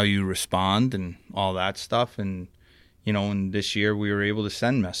see how you respond and all that stuff. And, and this year we were able to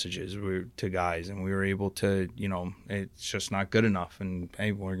send messages to guys and we were able to, it's just not good enough. And,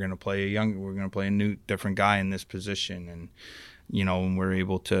 hey, we're going to play a new, different guy in this position. And, and we're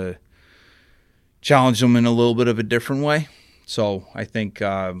able to challenge them in a little bit of a different way. So I think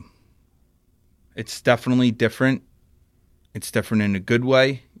it's definitely different. It's different in a good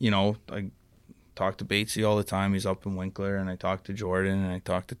way. I talk to Batesy all the time. He's up in Winkler, and I talk to Jordan, and I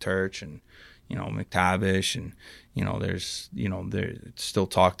talk to Turch, and McTavish, and there's still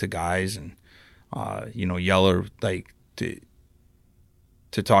talk to guys, and Yeller, like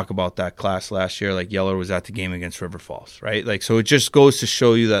to talk about that class last year, like Yeller was at the game against River Falls, right? Like, so it just goes to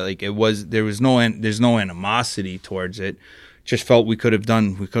show you that like there's no animosity towards it. Just felt we could have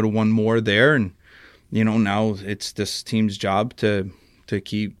won more there. And, now it's this team's job to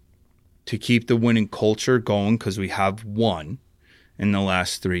keep the winning culture going, because we have won in the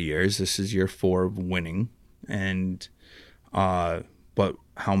last 3 years. This is year 4 of winning. And, but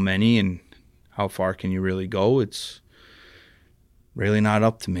how many and how far can you really go? It's really not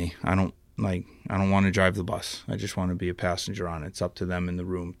up to me. I don't want to drive the bus. I just want to be a passenger on it. It's up to them in the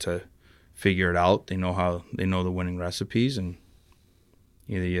room to figure it out. They know the winning recipes, and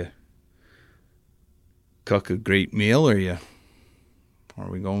either you cook a great meal or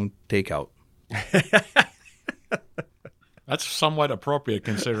we going takeout. That's somewhat appropriate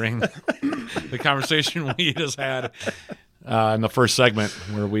considering the conversation we just had in the first segment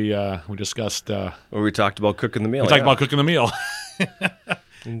where we discussed where we talked about cooking the meal. We talked about cooking the meal.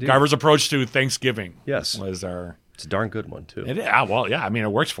 Indeed. Garver's approach to Thanksgiving. Yes, was our. It's a darn good one too. Well, yeah. I mean,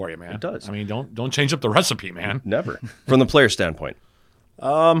 it works for you, man. It does. I mean, don't change up the recipe, man. Never. From the player standpoint.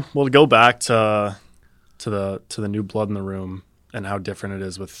 Well, to go back to the new blood in the room and how different it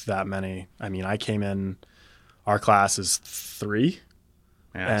is with that many. I mean, I came in, our class is 3.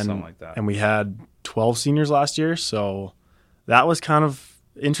 Yeah, something like that. And we had 12 seniors last year, so that was kind of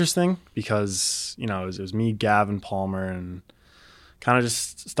interesting because, it was me, Gavin Palmer, and kind of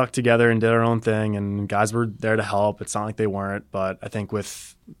just stuck together and did our own thing, and guys were there to help. It's not like they weren't, but I think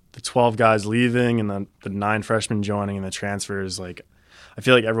with the 12 guys leaving and the 9 freshmen joining and the transfers, like I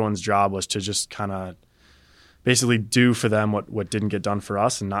feel like everyone's job was to just kind of basically do for them what didn't get done for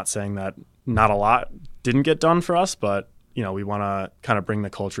us, and not saying that not a lot didn't get done for us, but we want to kind of bring the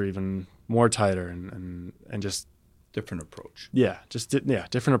culture even more tighter and just different approach.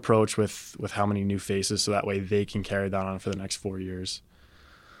 Different approach with how many new faces, so that way they can carry that on for the next 4 years.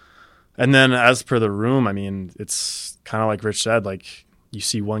 And then as per the room, I mean, it's kind of like Rich said, like you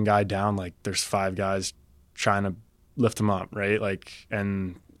see one guy down, like there's 5 guys trying to lift him up, right? Like,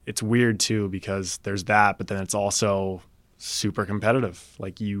 and it's weird too because there's that, but then it's also super competitive.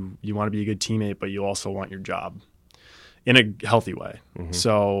 Like you want to be a good teammate, but you also want your job in a healthy way. Mm-hmm.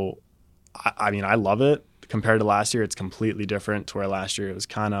 So, I mean, I love it. Compared to last year, it's completely different to where last year it was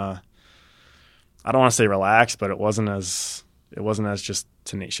kind of, I don't want to say relaxed, but it wasn't as just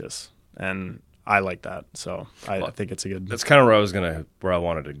tenacious. And I like that. So I think it's a good. That's kind of where I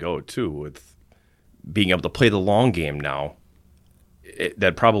wanted to go too, with being able to play the long game now.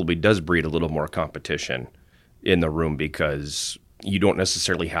 That probably does breed a little more competition in the room because you don't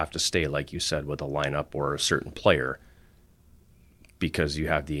necessarily have to stay, like you said, with a lineup or a certain player. Because you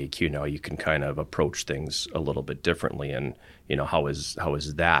have the AQ now, you can kind of approach things a little bit differently. And, how is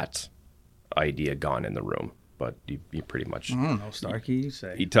that idea gone in the room? But you pretty much... I don't know, Starkey, you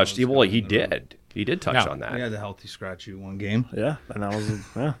say. He touched... Well, he did. He did touch on that. He had the healthy scratchy one game. Yeah, and that was,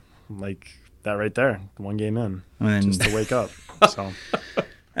 like that right there. 1 game in. Just to wake up. So...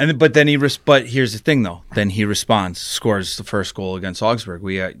 But here's the thing, though. Then he responds, scores the first goal against Augsburg.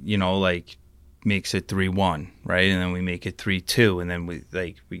 We, makes it 3-1, right? And then we make it 3-2, and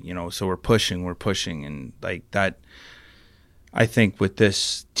then so we're pushing, and like that. I think with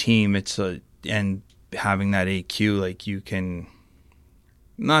this team, and having that AQ, like you can.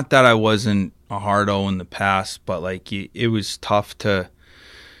 Not that I wasn't a hard-o in the past, but like it was tough to.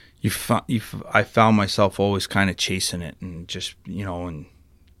 I found myself always kind of chasing it, and just and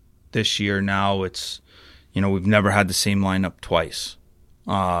this year now it's, we've never had the same lineup twice.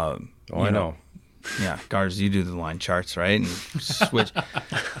 I know. Yeah, Garz, you do the line charts, right? And switch. I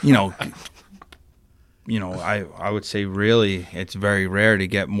would say really it's very rare to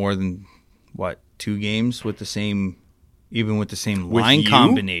get more than 2 games with the same line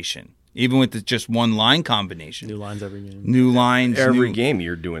combination. Even with just one line combination. New lines every game. New lines every game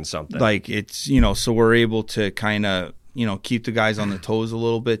you're doing something. Like it's so we're able to kind of keep the guys on the toes a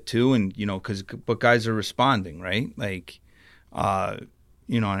little bit too, and but guys are responding, right? Like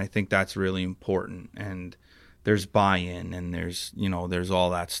and I think that's really important. And there's buy-in, and there's all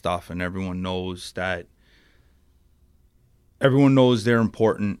that stuff, and everyone knows they're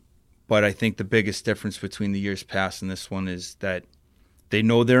important. But I think the biggest difference between the years past and this one is that they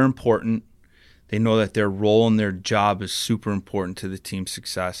know they're important. They know that their role and their job is super important to the team's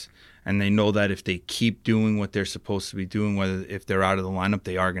success. And they know that if they keep doing what they're supposed to be doing, if they're out of the lineup,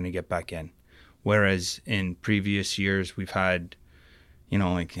 they are going to get back in. Whereas in previous years, we've had,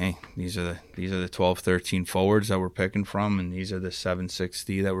 hey, these are the 12, 13 forwards that we're picking from, and these are the 7,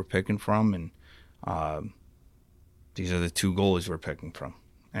 6D that we're picking from, and these are the 2 goalies we're picking from,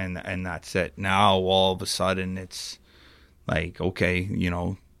 and that's it. Now all of a sudden it's like, okay,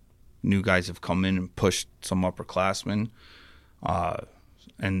 new guys have come in and pushed some upperclassmen,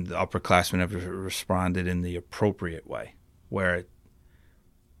 and the upperclassmen have responded in the appropriate way, where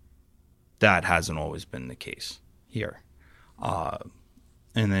that hasn't always been the case here.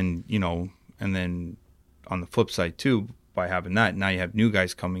 And then on the flip side too, by having that, now you have new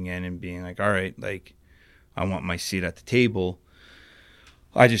guys coming in and being like, all right, like I want my seat at the table.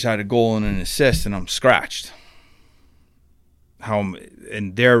 I just had a goal and an assist and I'm scratched.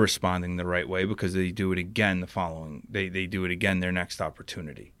 And they're responding the right way because they do it again they do it again their next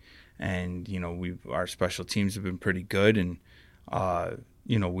opportunity. And our special teams have been pretty good, and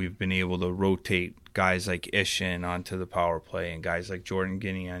we've been able to rotate guys like Ishin onto the power play and guys like Jordan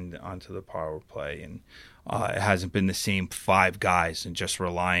Guinea onto the power play, and it hasn't been the same 5 guys and just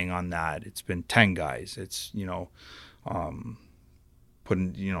relying on that. It's been 10 guys. It's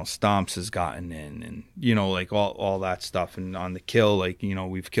putting, Stomps has gotten in, and like all that stuff. And on the kill, like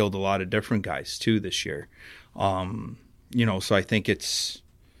we've killed a lot of different guys too this year. So I think it's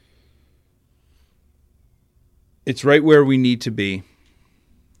right where we need to be.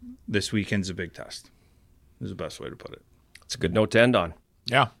 This weekend's a big test, is the best way to put it. It's a good note to end on.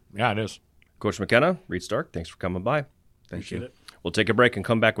 Yeah, it is. Coach McKenna, Reed Stark, thanks for coming by. Thank you. We'll take a break and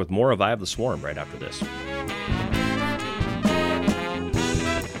come back with more of Eye of the Swarm right after this.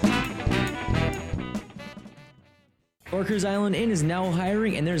 Orchards Island Inn is now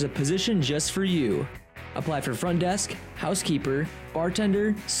hiring, and there's a position just for you. Apply for front desk, housekeeper,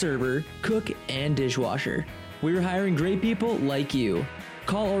 bartender, server, cook, and dishwasher. We're hiring great people like you.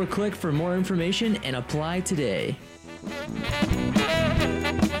 Call or click for more information and apply today.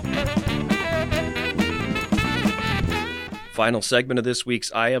 Final segment of this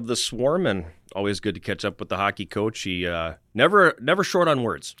week's Eye of the Swarm, and always good to catch up with the hockey coach. He never short on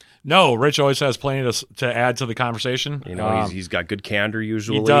words. No, Rich always has plenty to add to the conversation. You know, he's got good candor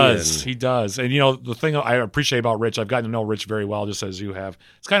usually. He does. And, you know, the thing I appreciate about Rich, I've gotten to know Rich very well, just as you have.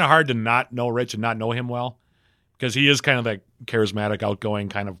 It's kind of hard to not know Rich and not know him well because he is kind of that charismatic, outgoing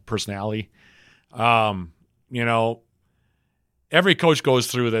kind of personality. You know, every coach goes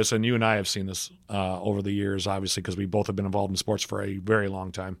through this, and you and I have seen this over the years, obviously, because we both have been involved in sports for a very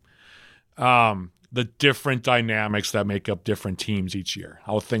long time. The different dynamics that make up different teams each year,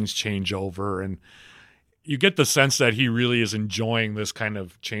 how things change over. And you get the sense that he really is enjoying this kind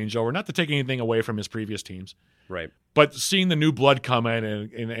of changeover, not to take anything away from his previous teams. Right. But seeing the new blood come in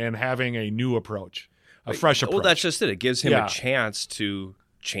and having a new approach, a fresh approach. Well, that's just it. It gives him a chance to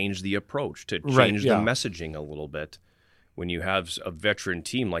change the approach, to change the messaging a little bit. When you have a veteran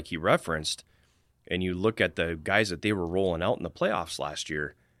team like he referenced, and you look at the guys that they were rolling out in the playoffs last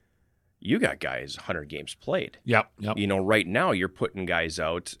year, you got guys 100 games played. Yep. You know, right now you're putting guys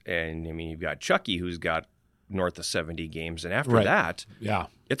out, and I mean, you've got Chucky who's got north of 70 games, and after that,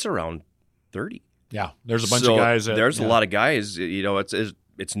 it's around 30. Yeah, there's a bunch of guys. There's a lot of guys. You know,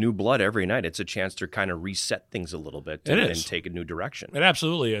 it's new blood every night. It's a chance to kind of reset things a little bit and take a new direction. It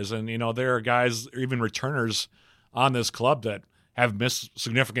absolutely is, and you know, there are guys, even returners on this club that have missed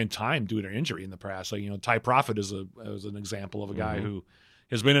significant time due to injury in the past. Like, you know, Ty Profit is an example of a guy who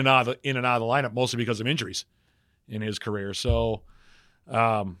has been in and out of the lineup mostly because of injuries in his career. So,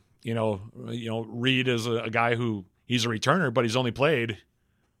 you know, Reed is a guy who he's a returner, but he's only played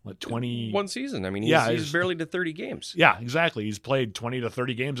 21 season. I mean, he's barely to 30 games. Yeah, exactly. He's played 20 to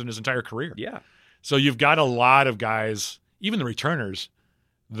 30 games in his entire career. Yeah. So you've got a lot of guys, even the returners,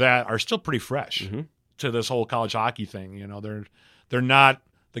 that are still pretty fresh to this whole college hockey thing. You know, they're not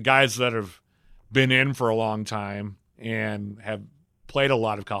the guys that have been in for a long time and have played a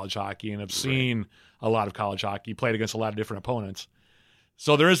lot of college hockey and have seen a lot of college hockey, played against a lot of different opponents.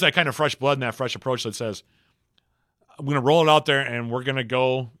 So there is that kind of fresh blood and that fresh approach that says, I'm going to roll it out there and we're going to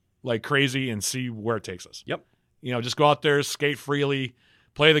go like crazy and see where it takes us. Yep. You know, just go out there, skate freely,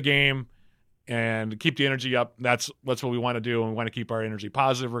 play the game, and keep the energy up. That's what we want to do, and we want to keep our energy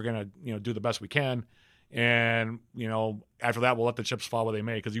positive. We're going to, you know, do the best we can. And, you know, after that, we'll let the chips fall where they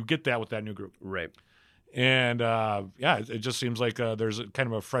may, because you get that with that new group. Right. And, it just seems like there's kind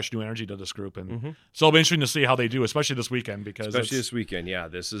of a fresh new energy to this group. And so it'll be interesting to see how they do, especially this weekend. This weekend,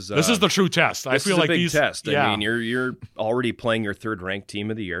 this is the true test. I feel like big test. I mean, you're already playing your third-ranked team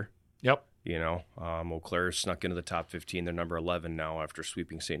of the year. Yep. You know, Eau Claire snuck into the top 15. They're number 11 now after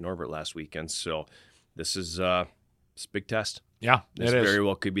sweeping St. Norbert last weekend. So this is it's a big test. Yeah, this very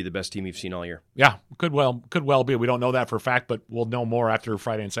well could be the best team you've seen all year. Yeah, could well be. We don't know that for a fact, but we'll know more after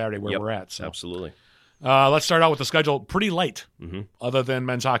Friday and Saturday where we're at. So. Absolutely. Let's start out with the schedule. Pretty light, other than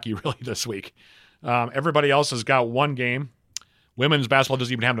men's hockey, really, this week. Everybody else has got one game. Women's basketball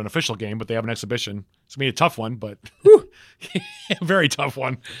doesn't even have an official game, but they have an exhibition. It's going to be a tough one, but very tough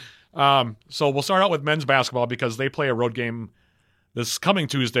one. So we'll start out with men's basketball because they play a road game this coming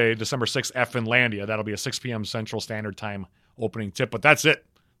Tuesday, December 6th at Finlandia. That'll be a 6 p.m. Central Standard Time opening tip, but that's it.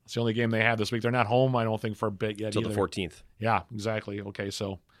 It's the only game they have this week. They're not home, I don't think, for a bit yet until either. the 14th. Yeah, exactly. Okay,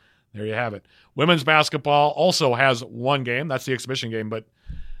 so there you have it. Women's basketball also has one game. That's the exhibition game, but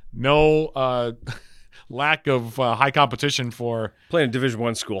no lack of high competition for playing a Division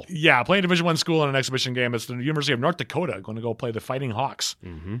I school. Yeah, playing a Division I school in an exhibition game. It's the University of North Dakota going to go play the Fighting Hawks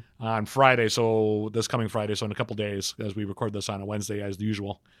on Friday. So this coming Friday, so in a couple days, as we record this on a Wednesday as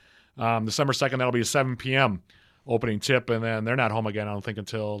usual. December 2nd, that'll be a 7 p.m. opening tip, and then they're not home again, I don't think,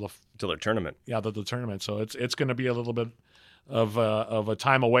 until their tournament. Yeah, the tournament. So it's going to be a little bit of a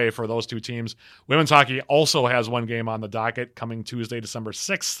time away for those two teams. Women's hockey also has one game on the docket coming Tuesday, December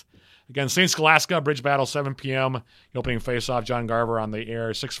 6th. Again, St. Scholastica, Bridge Battle, 7 p.m. The opening face-off, John Garver on the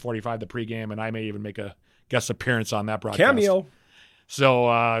air, 6:45 the pregame, and I may even make a guest appearance on that broadcast. Cameo.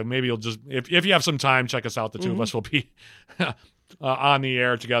 So maybe you'll just, if you have some time, check us out. The two of us will be on the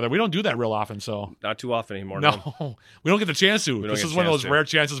air together. We don't do that real often, so. Not too often anymore. No. We don't get the chance to. This is one of those rare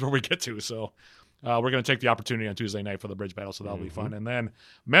chances where we get to, so. We're going to take the opportunity on Tuesday night for the Bridge Battle, so that'll be fun. And then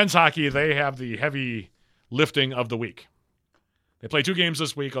men's hockey, they have the heavy lifting of the week. They play 2 games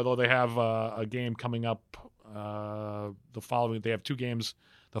this week, although they have a game coming up the following. They have 2 games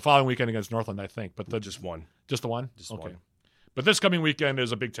the following weekend against Northland, I think. But Just one. Just the one? Just okay. one. But this coming weekend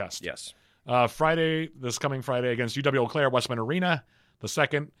is a big test. Yes. This coming Friday against UW Eau Claire, Westman Arena. The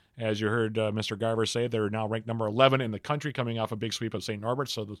second, as you heard Mr. Garver say, they're now ranked number 11 in the country, coming off a big sweep of St. Norbert.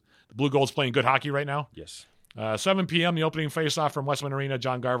 So the Blue Gold's playing good hockey right now. Yes. 7 p.m., the opening face-off from Westman Arena.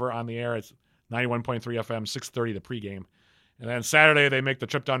 John Garver on the air. It's 91.3 FM, 6:30 the pregame. And then Saturday, they make the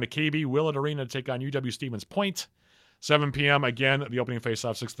trip down to KB Willett Arena to take on UW Stevens Point. 7 p.m., again, the opening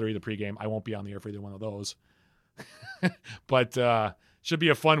face-off, 6:30 the pregame. I won't be on the air for either one of those. But should be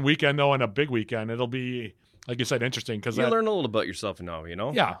a fun weekend, though, and a big weekend. It'll be, like you said, interesting. Because you learn a little about yourself now, you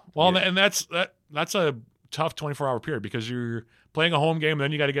know? Yeah. Well, and that's a tough 24-hour period because you're playing a home game, and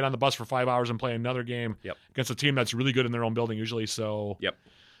then you got to get on the bus for 5 hours and play another game against a team that's really good in their own building usually. So,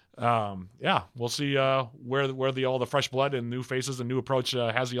 we'll see where all the fresh blood and new faces and new approach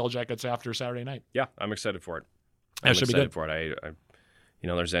has the Yellow Jackets after Saturday night. Yeah, I'm excited for it. That should be good for it. I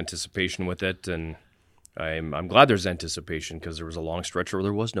there's anticipation with it, and I'm glad there's anticipation because there was a long stretch where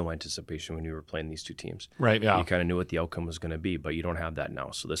there was no anticipation when you were playing these two teams. Right. Yeah. You kind of knew what the outcome was going to be, but you don't have that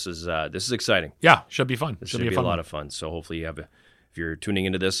now. So this is exciting. Yeah, should be fun. This should be a lot of fun. So hopefully if you're tuning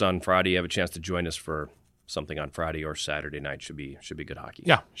into this on Friday, you have a chance to join us for something on Friday or Saturday night. Should be good hockey.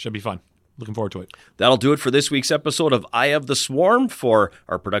 Yeah, should be fun. Looking forward to it. That'll do it for this week's episode of Eye of the Swarm. For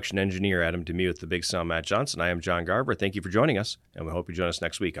our production engineer, Adam Demuth, the big sound, Matt Johnson, I am John Garver. Thank you for joining us, and we hope you join us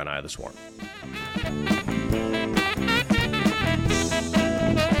next week on Eye of the Swarm.